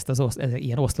rakod, ezt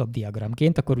ilyen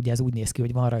oszlopdiagramként, akkor ugye ez úgy néz ki,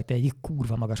 hogy van rajta egy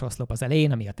kurva magas oszlop az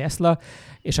elején, ami a Tesla,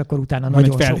 és akkor utána van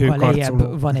nagyon sokkal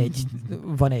lejjebb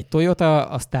van egy Toyota,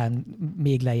 aztán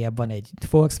még lejjebb van egy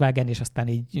Volkswagen, és aztán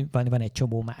így van egy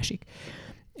csomó másik.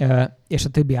 És a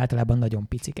többi általában nagyon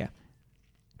picike.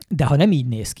 De ha nem így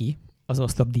néz ki az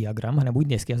oszlopdiagram, hanem úgy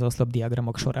néz ki az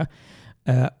oszlopdiagramok sora,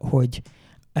 hogy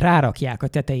rárakják a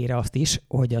tetejére azt is,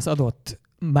 hogy az adott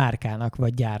márkának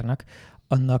vagy gyárnak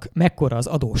annak mekkora az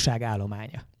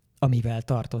adósságállománya, amivel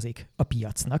tartozik a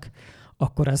piacnak,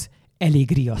 akkor az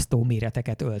elég riasztó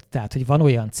méreteket ölt. Tehát, hogy van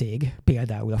olyan cég,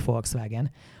 például a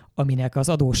Volkswagen, aminek az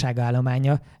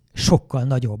adósságállománya sokkal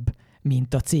nagyobb,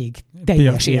 mint a cég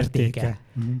teljes értéke.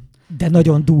 De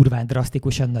nagyon durván,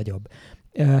 drasztikusan nagyobb.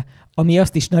 Ami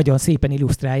azt is nagyon szépen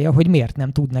illusztrálja, hogy miért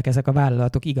nem tudnak ezek a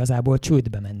vállalatok igazából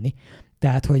csődbe menni.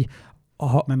 Tehát, hogy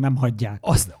mert nem hagyják.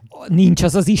 Nincs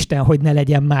az Isten, hogy ne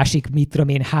legyen másik,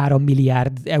 3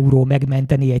 milliárd euró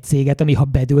megmenteni egy céget, ami ha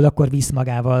bedől, akkor visz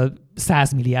magával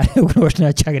 100 milliárd eurós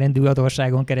nagyságrendű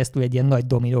adósságon keresztül egy ilyen nagy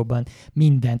dominóban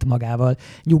mindent magával,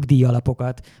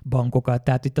 nyugdíjalapokat, bankokat,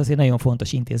 tehát itt azért nagyon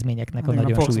fontos intézményeknek a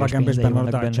nagyon súlyos pénzei vannak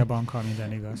benne. A Deutsche Bank, ha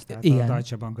minden igaz. Tehát igen. A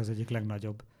Deutsche Bank az egyik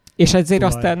legnagyobb. És ezért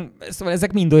aztán, szóval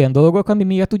ezek mind olyan dolgok, ami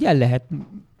miatt úgy el lehet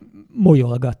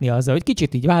molyolgatni azzal, hogy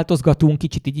kicsit így változgatunk,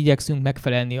 kicsit így igyekszünk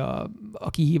megfelelni a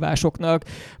kihívásoknak.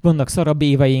 Vannak szarabb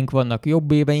éveink, vannak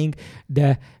jobb éveink,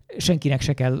 de senkinek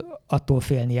se kell attól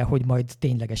félnie, hogy majd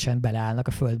ténylegesen beleállnak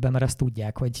a földbe, mert azt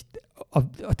tudják, hogy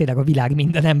tényleg a világ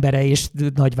minden embere és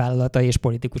nagyvállalata és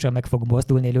politikusa meg fog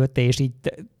mozdulni előtte, és így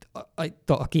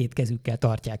a két kezükkel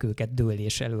tartják őket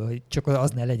dőlés elől, hogy csak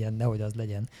az ne legyen, nehogy az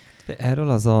legyen. Erről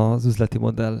az üzleti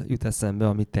modell jut eszembe,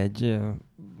 amit egy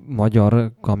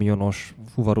magyar kamionos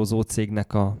fuvarozó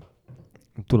cégnek a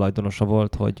tulajdonosa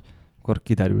volt, hogy akkor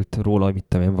kiderült róla, hogy mit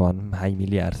tudom én, van hány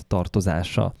milliárd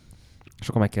tartozása. És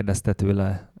akkor megkérdezte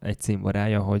tőle egy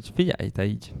címbarája, hogy figyelj, te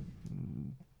így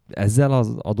ezzel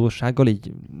az adóssággal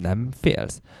így nem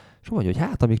félsz? És mondja, hogy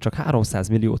hát amíg csak 300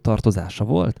 millió tartozása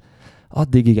volt,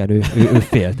 addig igen, ő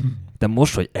félt. De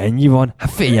most, hogy ennyi van, hát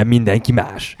féljen mindenki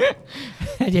más.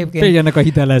 Egyébként féljenek a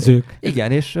hitelezők.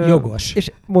 Igen, és jogos.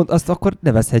 És azt akkor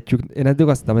nevezhetjük. Én eddig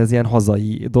azt hittem, hogy ez ilyen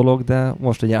hazai dolog, de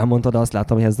most, hogy elmondtad, azt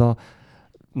látom, hogy ez a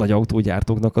nagy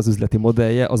autógyártóknak az üzleti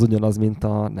modellje az ugyanaz, mint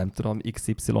a, nem tudom,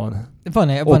 XY van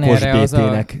okos erre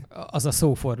BP-nek. az a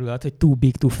szófordulat, hogy too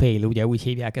big to fail, ugye úgy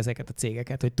hívják ezeket a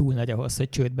cégeket, hogy túl nagy ahhoz, hogy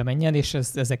csődbe menjen, és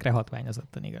ezekre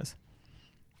hatványozottan igaz.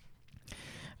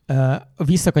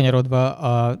 Visszakanyarodva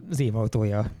az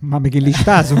évautója. Már megint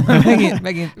listázunk?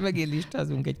 megint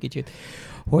listázunk egy kicsit.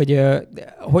 Hogy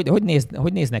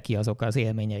néznek ki azok az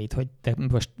élményeid, hogy te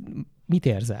most mit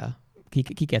érzel?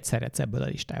 Kiket szeretsz ebből a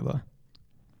listából?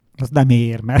 Az nem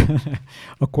ér, mert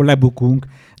akkor lebukunk.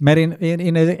 Mert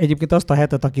én egyébként azt a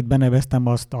hetet, akit beneveztem,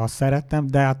 azt szerettem,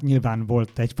 de hát nyilván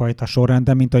volt egyfajta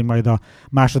sorrendem, mint hogy majd a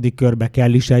második körbe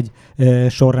kell is egy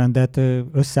sorrendet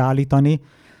összeállítani.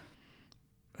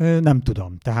 Nem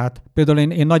tudom. Tehát például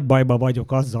én nagy bajba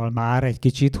vagyok azzal már egy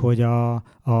kicsit, hogy a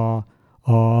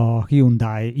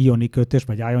Hyundai Ioniq 5-ös,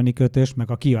 vagy Ioniq 5-ös,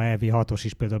 meg a Kia EV6-os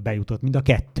is például bejutott, mind a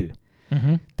kettő.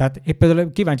 Uh-huh. Tehát én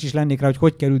például kíváncsi is lennék rá,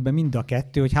 hogy került be mind a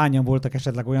kettő, hogy hányan voltak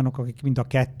esetleg olyanok, akik mind a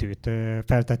kettőt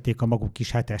feltették a maguk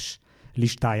kis hetes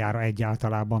listájára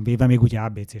egyáltalában véve, még ugye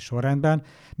ABC sorrendben,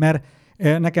 mert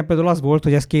nekem például az volt,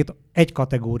 hogy ez egy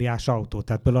kategóriás autó.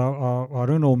 Tehát például a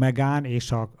Renault Megane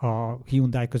és a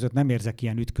Hyundai között nem érzek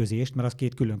ilyen ütközést, mert az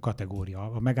két külön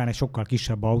kategória. A Megane egy sokkal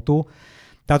kisebb autó,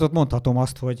 tehát ott mondhatom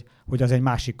azt, hogy az egy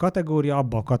másik kategória,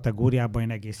 abban a kategóriában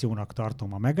én egész jónak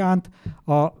tartom a Megane-t.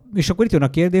 És akkor itt jön a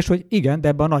kérdés, hogy igen, de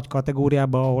ebben a nagy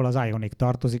kategóriában, ahol az Ioniq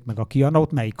tartozik, meg a Kia,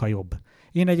 ott melyik a jobb?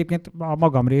 Én egyébként a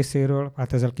magam részéről,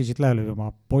 hát ezzel kicsit lelőm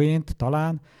a poént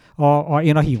talán,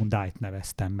 én a Hyundai-t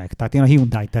neveztem meg. Tehát én a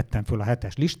Hyundai-t tettem föl a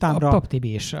hetes listámra. A Pap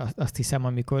Tibi is azt hiszem,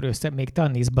 amikor még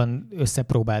Tannisban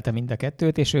összepróbálta mind a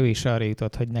kettőt, és ő is arra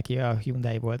jutott, hogy neki a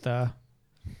Hyundai volt a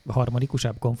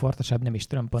harmonikusabb, komfortosabb, nem is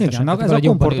tudom pontosan. Igen, ez a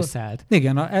jobban összeállt.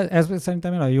 Igen, ez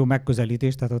szerintem egy jó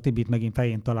megközelítés, tehát a Tibit megint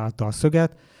fején találta a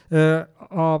szöget.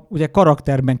 Ugye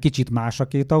karakterben kicsit más a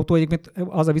két autó. Egyébként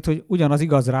az a vicc, hogy ugyanaz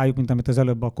igaz rájuk, mint amit az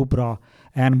előbb a Cupra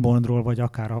N-Bondról, vagy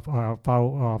akár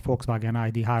a Volkswagen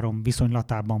ID3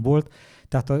 viszonylatában volt.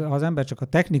 Tehát ha az ember csak a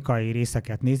technikai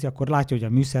részeket nézi, akkor látja, hogy a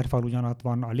műszerfal ugyanott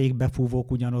van, a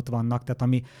légbefúvók ugyanott vannak, tehát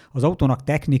ami az autónak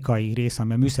technikai része,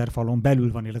 ami a műszerfalon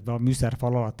belül van, illetve a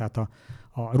műszerfal alatt, tehát a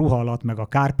ruha alatt, meg a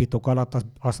kárpitok alatt,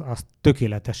 az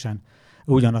tökéletesen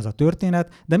ugyanaz a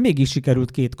történet, de mégis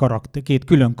sikerült két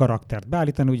külön karaktert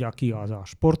beállítani, ugye a Kia az a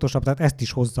sportosabb, tehát ezt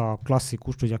is hozza a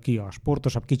klasszikust, hogy a Kia a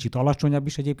sportosabb, kicsit alacsonyabb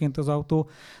is egyébként az autó,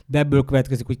 de ebből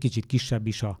következik, hogy kicsit kisebb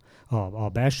is a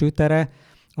belső tere.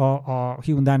 A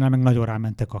Hyundai-nál meg nagyon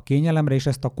rámentek a kényelemre, és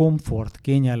ezt a komfort,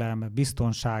 kényelem,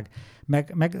 biztonság,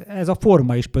 meg ez a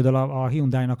forma is, például a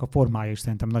Hyundai-nak a formája is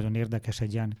szerintem nagyon érdekes,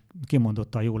 egy ilyen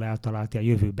kimondottan jól eltalálti a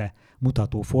jövőbe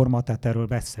mutató forma, tehát erről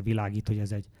visszavilágít, hogy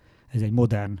ez egy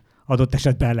modern, adott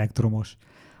esetben elektromos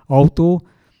autó.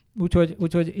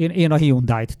 Úgyhogy én a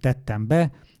Hyundai-t tettem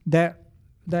be,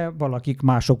 de valakik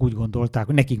mások úgy gondolták,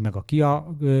 hogy nekik meg a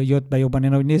Kia jött be jobban.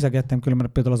 Én ahogy nézegettem,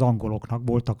 különben például az angoloknak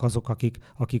voltak azok, akik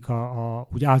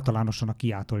úgy általánosan a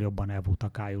Kiától jobban el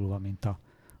voltak ájulva, mint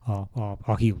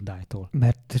a Hyundai-tól.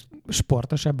 Mert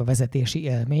sportosabb a vezetési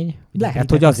élmény. Lehet,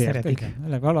 hogy azért.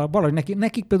 Igen. Valahogy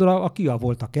nekik például a Kia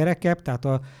volt a kerekebb, tehát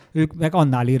ők meg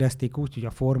annál érezték úgy, hogy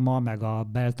a forma, meg a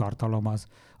beltartalom az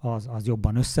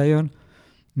jobban összejön.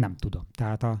 Nem tudom.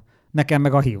 Tehát nekem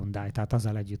meg a Hyundai, tehát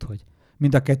azzal együtt, hogy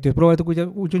mind a kettőt próbáltuk,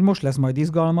 úgyhogy most lesz majd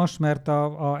izgalmas, mert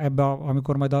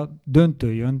amikor majd a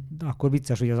döntő jön, akkor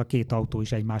vicces, hogy ez a két autó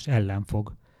is egymás ellen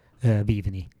fog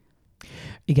vívni.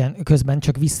 Igen, közben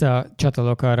csak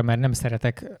visszacsatolok arra, mert nem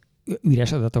szeretek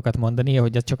üres adatokat mondani,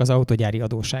 hogy csak az autógyári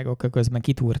adósságok, közben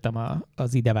kitúrtam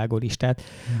az idevágó listát.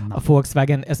 Na. A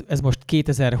Volkswagen, ez most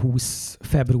 2020.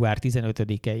 február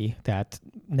 15-i, tehát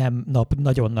nem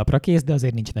nagyon napra kész, de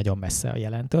azért nincs nagyon messze a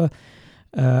jelentől.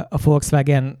 A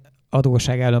Volkswagen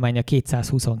adósságállománya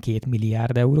 222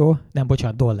 milliárd euró,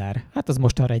 dollár. Hát az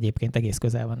mostanra egyébként egész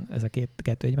közel van ez a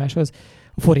kettő egymáshoz.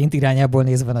 A forint irányából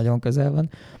nézve nagyon közel van.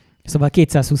 Szóval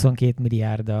 222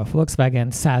 milliárd a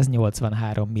Volkswagen,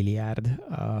 183 milliárd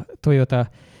a Toyota,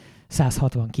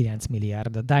 169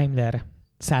 milliárd a Daimler,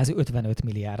 155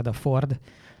 milliárd a Ford,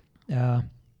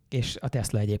 és a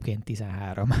Tesla egyébként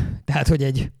 13. Tehát, hogy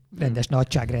egy rendes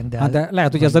nagyságrenddel. Hát de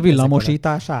lehet, hogy ez a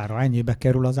villamosítás ára, ennyibe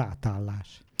kerül az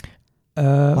átállás.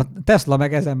 A Tesla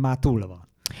meg ezen már túl van.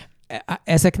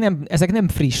 Ezek nem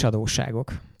friss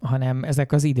adósságok, hanem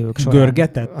ezek az idők során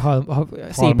görgetett,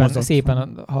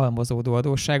 szépen halmozódó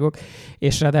adósságok,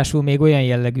 és ráadásul még olyan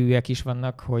jellegűek is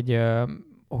vannak,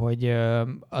 hogy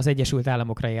az Egyesült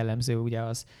Államokra jellemző ugye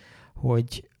az,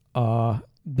 hogy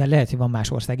de lehet, hogy van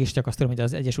más ország is, csak azt tudom, hogy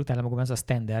az Egyesült Államokban az a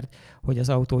standard, hogy az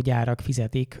autógyárak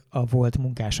fizetik a volt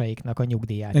munkásaiknak a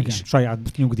nyugdíját is. Igen, saját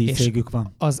nyugdíjcégük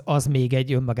van. Az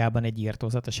még önmagában egy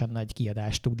irtózatosan nagy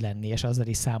kiadás tud lenni, és azzal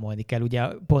is számolni kell. Ugye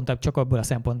pont csak abból a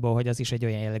szempontból, hogy az is egy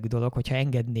olyan jellegű dolog, hogyha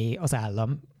engedné az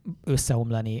állam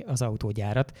összeomlani az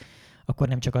autógyárat, akkor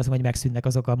nem csak az, hogy megszűnnek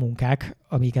azok a munkák,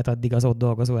 amiket addig az ott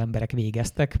dolgozó emberek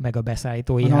végeztek, meg a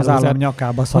beszállítói hálózat, az állam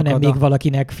nyakába szakad, hanem még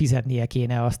valakinek fizetnie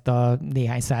kéne azt a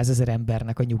néhány százezer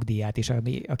embernek a nyugdíját is,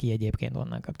 aki egyébként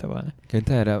onnan kapta volna.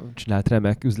 Erre csinált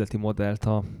remek üzleti modellt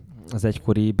az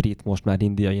egykori brit, most már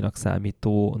indiainak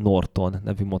számító Norton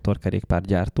nevű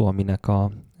motorkerékpárgyártó, aminek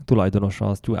a tulajdonosa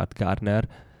az Stuart Gardner,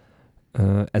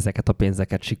 ezeket a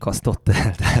pénzeket sikasztotta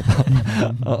el. Tehát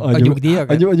a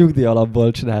nyugdíj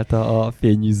alapból csinálta a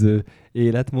fényűző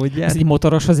életmódját. Ez egy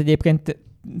motoroshoz egyébként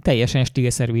teljesen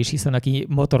stílszerű is, hiszen aki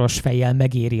motoros fejjel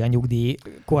megéri a nyugdíj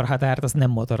korhatárt, az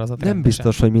nem motorozott nem rendesen.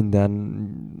 Biztos, hogy minden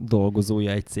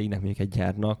dolgozója egy cégnek, mondjuk egy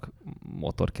gyárnak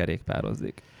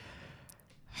motorkerékpározik.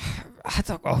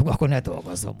 Hát akkor ne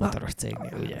dolgozzon motoros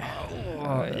cégnél, ugye?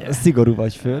 Szigorú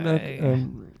vagy főnök.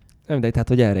 De tehát,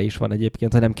 hogy erre is van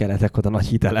egyébként, hogy nem kellettek oda nagy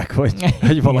hitelek,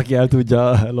 hogy valaki el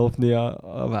tudja lopni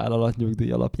a vállalat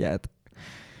nyugdíj alapját.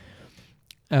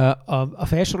 A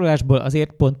felsorolásból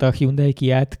azért pont a Hyundai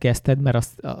Kiát kezdted,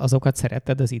 mert azokat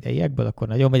szeretted az ideiekből, akkor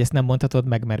nagyon, vagy ezt nem mondhatod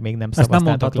meg, mert még nem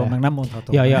szavaztátok le? Nem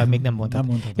mondhatom. Ja, még nem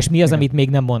mondhatod. És mi az, amit még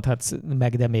nem mondhatsz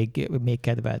meg, de még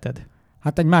kedvelted?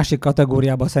 Hát egy másik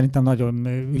kategóriában szerintem nagyon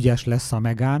ügyes lesz a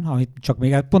Megane, amit csak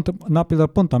még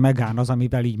pont a Megane az,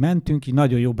 amivel így mentünk, így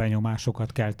nagyon jó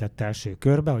benyomásokat keltett első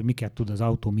körbe, hogy miket tud az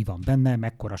autó, mi van benne,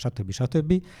 mekkora,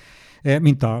 stb.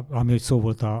 Mint ami szó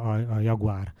volt a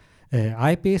Jaguar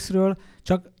I-Pace-ről,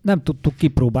 csak nem tudtuk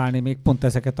kipróbálni még pont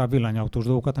ezeket a villanyautós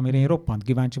dolgokat, amire én roppant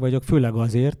kíváncsi vagyok, főleg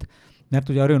azért, mert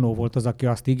ugye a Renault volt az, aki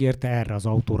azt ígérte erre az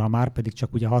autóra már, pedig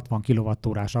csak ugye 60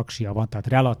 kWh-s aksia van, tehát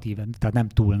relatíven, tehát nem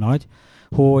túl nagy,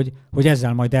 hogy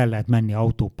ezzel majd el lehet menni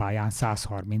autópályán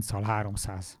 130-al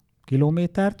 300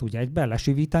 kilométert, ugye egyben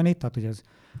lesivítani, tehát hogy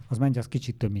az menj, az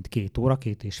kicsit több mint 2 óra,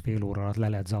 2,5 óra alatt le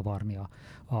lehet zavarni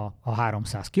a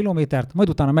 300 kilométert, majd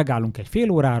utána megállunk egy fél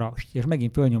órára, és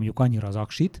megint fölnyomjuk annyira az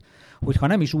aksit, hogy ha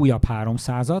nem is újabb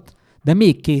 300-at, de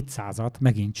még 200-at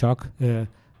megint csak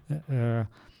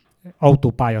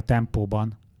autópálya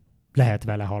tempóban lehet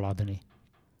vele haladni.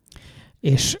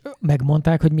 És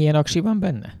megmondták, hogy milyen aksi van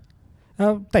benne?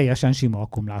 Teljesen sima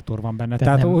akkumulátor van benne.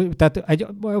 Tehát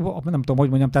nem tudom, hogy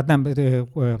mondjam,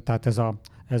 tehát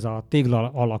ez a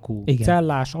tégla alakú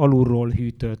cellás, alulról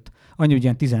hűtött, annyi, hogy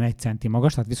ilyen 11 centi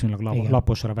magas, tehát viszonylag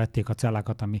laposra vették a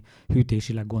cellákat, ami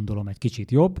hűtésileg gondolom egy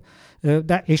kicsit jobb,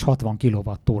 és 60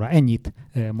 kWh. Ennyit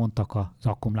mondtak az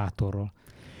akkumulátorról.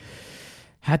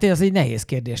 Hát ez egy nehéz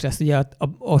kérdés lesz. Ugye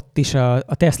ott is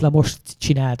a Tesla most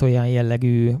csinált olyan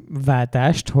jellegű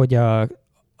váltást, hogy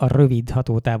a rövid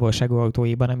hatótávolságú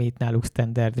autóiban, amit náluk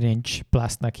Standard Range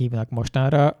Plus-nak hívnak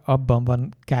mostanra, abban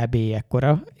van kb.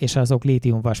 Ekkora, és azok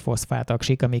lítium-vas-foszfát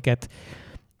aksik, amiket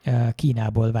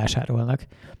Kínából vásárolnak,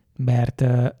 mert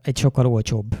egy sokkal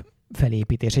olcsóbb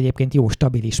felépítés. Egyébként jó,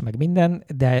 stabilis meg minden,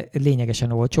 de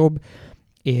lényegesen olcsóbb,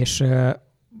 és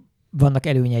vannak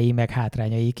előnyei meg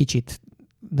hátrányai. Kicsit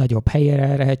nagyobb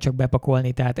helyre lehet csak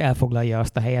bepakolni, tehát elfoglalja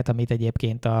azt a helyet, amit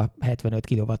egyébként a 75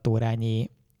 kWh-nyi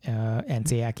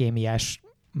NCA kémiás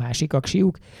másik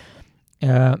aksiuk,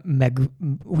 meg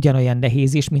ugyanolyan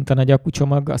nehéz is, mint a nagy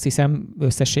akkucsomag, azt hiszem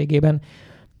összességében,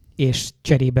 és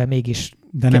cserébe mégis...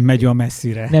 De nem megy olyan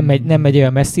messzire. Nem megy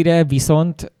olyan messzire,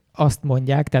 viszont azt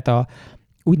mondják, tehát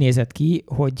úgy nézett ki,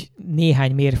 hogy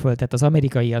néhány mérföldet az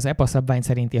amerikai, az EPA szabvány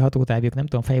szerinti hatótávjuk, nem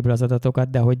tudom fejből az adatokat,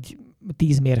 de hogy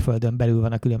 10 mérföldön belül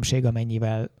van a különbség,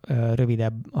 amennyivel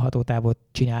rövidebb hatótávot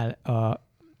csinál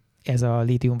ez a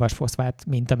lítium-vas-foszfát,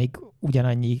 mint amíg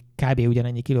kb.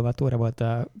 Ugyanannyi kilovattóra volt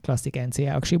a klasszik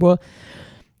NCA aksiból.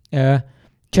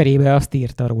 Cserébe azt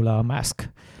írta róla a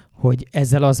Musk, hogy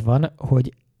ezzel az van,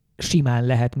 hogy simán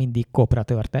lehet mindig kopra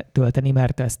tölteni,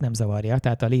 mert ezt nem zavarja.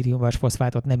 Tehát a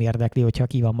lítium-vas-foszfátot nem érdekli, hogyha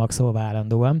ki van maxolva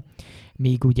állandóan.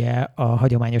 Míg ugye a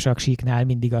hagyományos aksiknál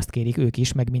mindig azt kérik ők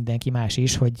is, meg mindenki más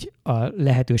is, hogy a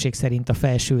lehetőség szerint a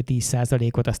felső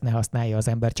 10%-ot azt ne használja az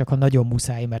ember, csak ha nagyon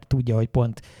muszáj, mert tudja, hogy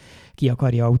pont ki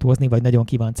akarja autózni, vagy nagyon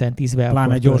ki van centízve, pláne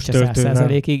akkor gyors töltővel.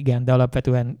 100%-ig, igen, de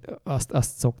alapvetően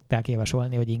azt szokták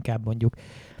javasolni, hogy inkább mondjuk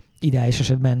ideális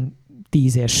esetben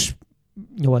 10 és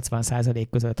 80%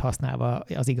 között használva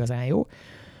az igazán jó.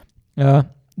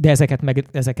 De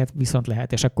ezeket viszont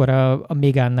lehet, és akkor a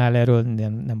Mégánál erről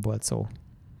nem volt szó.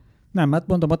 Nem, hát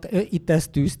mondom, itt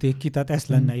ezt tűzték ki, tehát ezt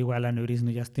lenne jó ellenőrizni,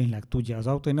 hogy ezt tényleg tudja az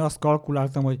autó. Én azt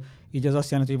kalkuláltam, hogy így az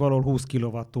azt jelenti, hogy valahol 20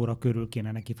 kWh körül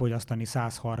kéne neki fogyasztani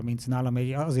 130-nál,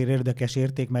 ami azért érdekes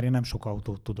érték, mert én nem sok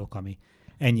autót tudok, ami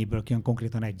ennyiből kijön,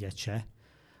 konkrétan egyet se,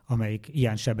 amelyik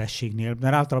ilyen sebességnél,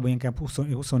 mert általában inkább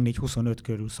 24-25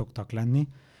 körül szoktak lenni,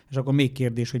 és akkor még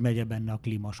kérdés, hogy megy benne a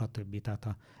klíma, stb. Tehát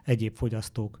a egyéb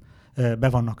fogyasztók be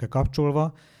vannak-e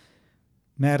kapcsolva,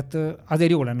 mert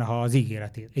azért jó lenne, ha az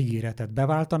ígéretet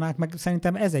beváltanák, meg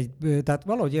szerintem tehát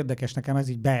valahogy érdekes nekem ez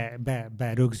így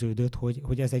berögződött,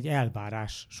 hogy ez egy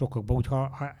elvárás sokakban. Úgy,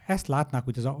 ha ezt látnák,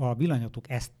 hogy a villanyautók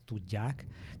ezt tudják,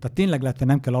 tehát tényleg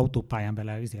nem kell autópályán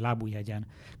vele lábújhegyen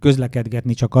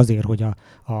közlekedgetni csak azért, hogy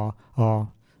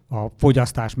a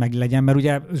fogyasztás meg legyen, mert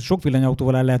ugye sok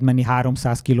villanyautóval el lehet menni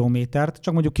 300 kilométert,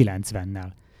 csak mondjuk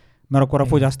 90-nel. Mert akkor a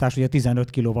fogyasztás ugye 15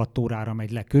 kWh-ra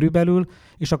megy le körülbelül,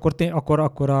 és akkor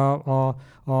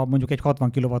mondjuk egy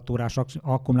 60 kWh-s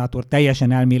akkumulátor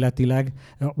teljesen elméletileg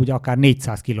ugye akár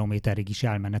 400 kilométerig is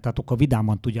elmenne. Tehát akkor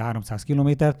vidáman tudja 300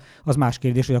 kilométert, az más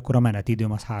kérdés, hogy akkor a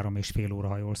menetidőm az 3,5 óra,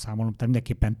 ha jól számolom. Tehát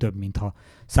mindenképpen több, mint ha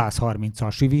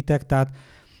 130-al süvítek. Tehát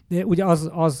ugye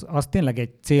az tényleg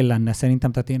egy cél lenne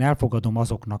szerintem, tehát én elfogadom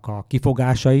azoknak a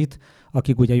kifogásait,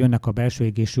 akik ugye jönnek a belső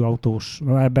égésű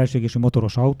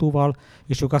motoros autóval,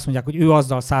 és ők azt mondják, hogy ő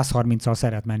azzal 130-al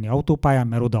szeret menni autópályán,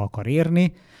 mert oda akar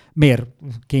érni. Miért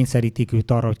kényszerítik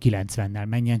őt arra, hogy 90-nel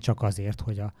menjen, csak azért,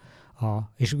 hogy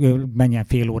és menjen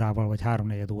fél órával vagy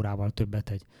 3-4 órával többet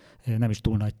egy nem is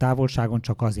túl nagy távolságon,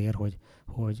 csak azért,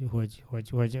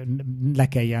 hogy ne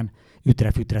kelljen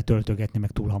ütre-fütre töltögetni,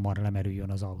 meg túl hamar lemerüljön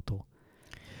az autó.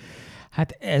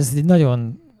 Hát ez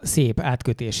nagyon szép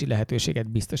átkötési lehetőséget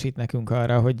biztosít nekünk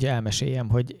arra, hogy elmeséljem,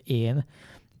 hogy én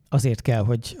azért kell,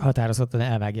 hogy határozottan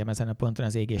elvágjam ezen a ponton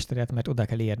az égésteret, mert oda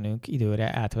kell érnünk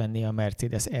időre átvenni a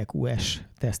Mercedes EQS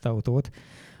tesztautót,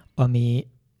 ami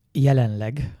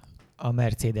jelenleg a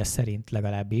Mercedes szerint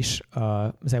legalábbis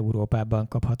az Európában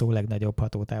kapható legnagyobb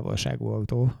hatótávolságú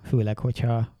autó, főleg,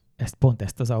 hogyha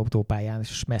ezt az autópályán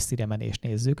és messzire menést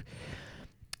nézzük.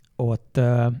 Ott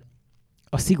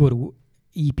a szigorú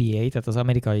EPA, tehát az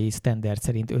amerikai standard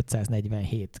szerint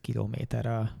 547 km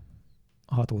a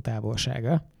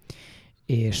hatótávolsága,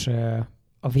 és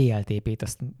a VLTP-t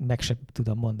azt meg sem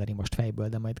tudom mondani most fejből,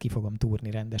 de majd ki fogom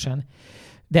túrni rendesen.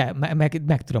 De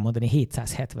meg tudom mondani,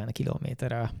 770 km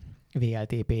a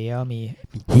VLTP-je, ami...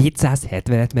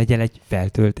 770-et megy el egy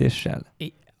feltöltéssel?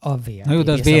 A VLTP Na jó,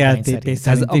 de az VLTP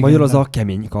ez a magyar az a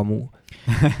kemény kamu.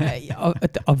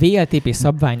 A VLTP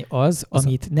szabvány az,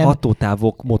 amit nem...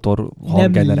 Hatótávok motor nem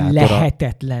hanggenerátora.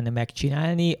 lehetetlen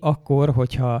megcsinálni, akkor,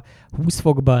 hogyha 20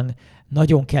 fokban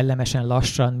nagyon kellemesen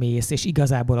lassan mész, és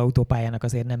igazából autópályának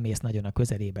azért nem mész nagyon a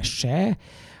közelébe se,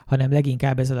 hanem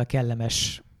leginkább ezzel a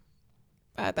kellemes,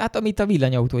 hát amit a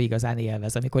villanyautó igazán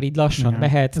élvez, amikor így lassan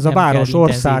mehet. Ez a város,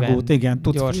 országút, igen,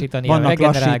 tudsz gyorsítani, vannak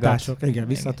lassítások, igen,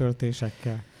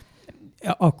 visszatöltésekkel.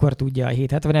 Akkor tudja a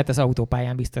 770-et, az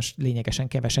autópályán biztos lényegesen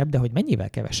kevesebb, de hogy mennyivel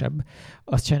kevesebb,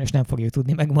 azt sajnos nem fogjuk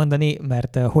tudni megmondani,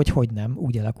 mert hogy nem,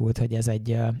 úgy alakult, hogy ez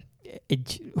egy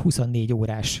 24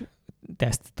 órás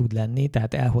teszt tud lenni,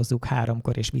 tehát elhozzuk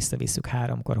 3-kor és visszavisszük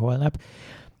 3-kor holnap,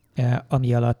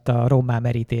 ami alatt a rommá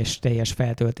merítés, teljes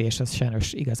feltöltés, az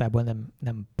sajnos igazából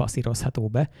nem passzírozható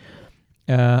be,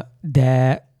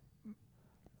 de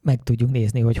meg tudjuk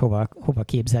nézni, hogy hova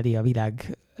képzeli a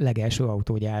világ legelső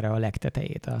autógyára a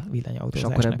legtetejét a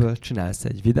villanyautózásnak. És akkor ebből csinálsz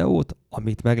egy videót,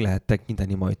 amit meg lehet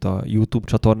tekinteni majd a YouTube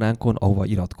csatornánkon, ahova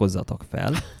iratkozzatok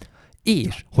fel.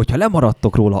 És, hogyha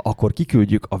lemaradtok róla, akkor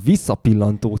kiküldjük a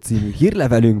Visszapillantó című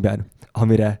hírlevelünkben,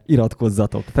 amire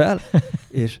iratkozzatok fel,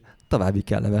 és további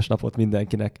kellemes napot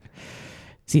mindenkinek.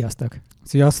 Sziasztok!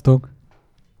 Sziasztok!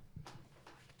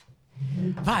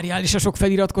 Várjál, és a sok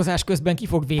feliratkozás közben ki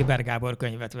fog Weber Gábor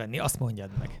könyvet venni? Azt mondjad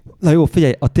meg. Na jó,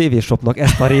 figyelj, a TV-shopnak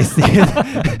ezt a részét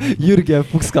Jürgen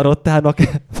Fuchs-karottának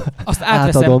azt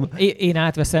átadom. Én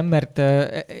átveszem, mert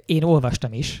én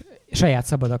olvastam is, saját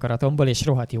szabad akaratomból, és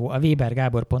rohadt jó. A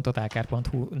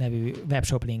webergábor.otakar.hu nevű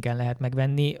webshop linken lehet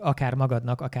megvenni, akár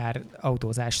magadnak, akár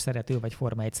autózás szerető, vagy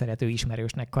Forma 1 szerető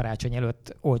ismerősnek karácsony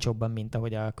előtt olcsóbban, mint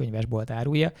ahogy a könyvesbolt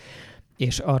árulja.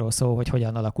 És arról szól, hogy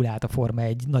hogyan alakul át a Forma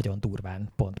 1 nagyon durván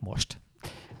pont most.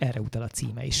 Erre utal a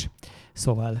címe is.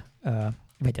 Szóval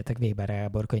vegyetek Weber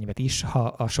Gábor könyvet is, ha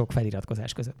a sok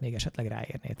feliratkozás között még esetleg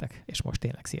ráérnétek. És most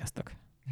tényleg sziasztok!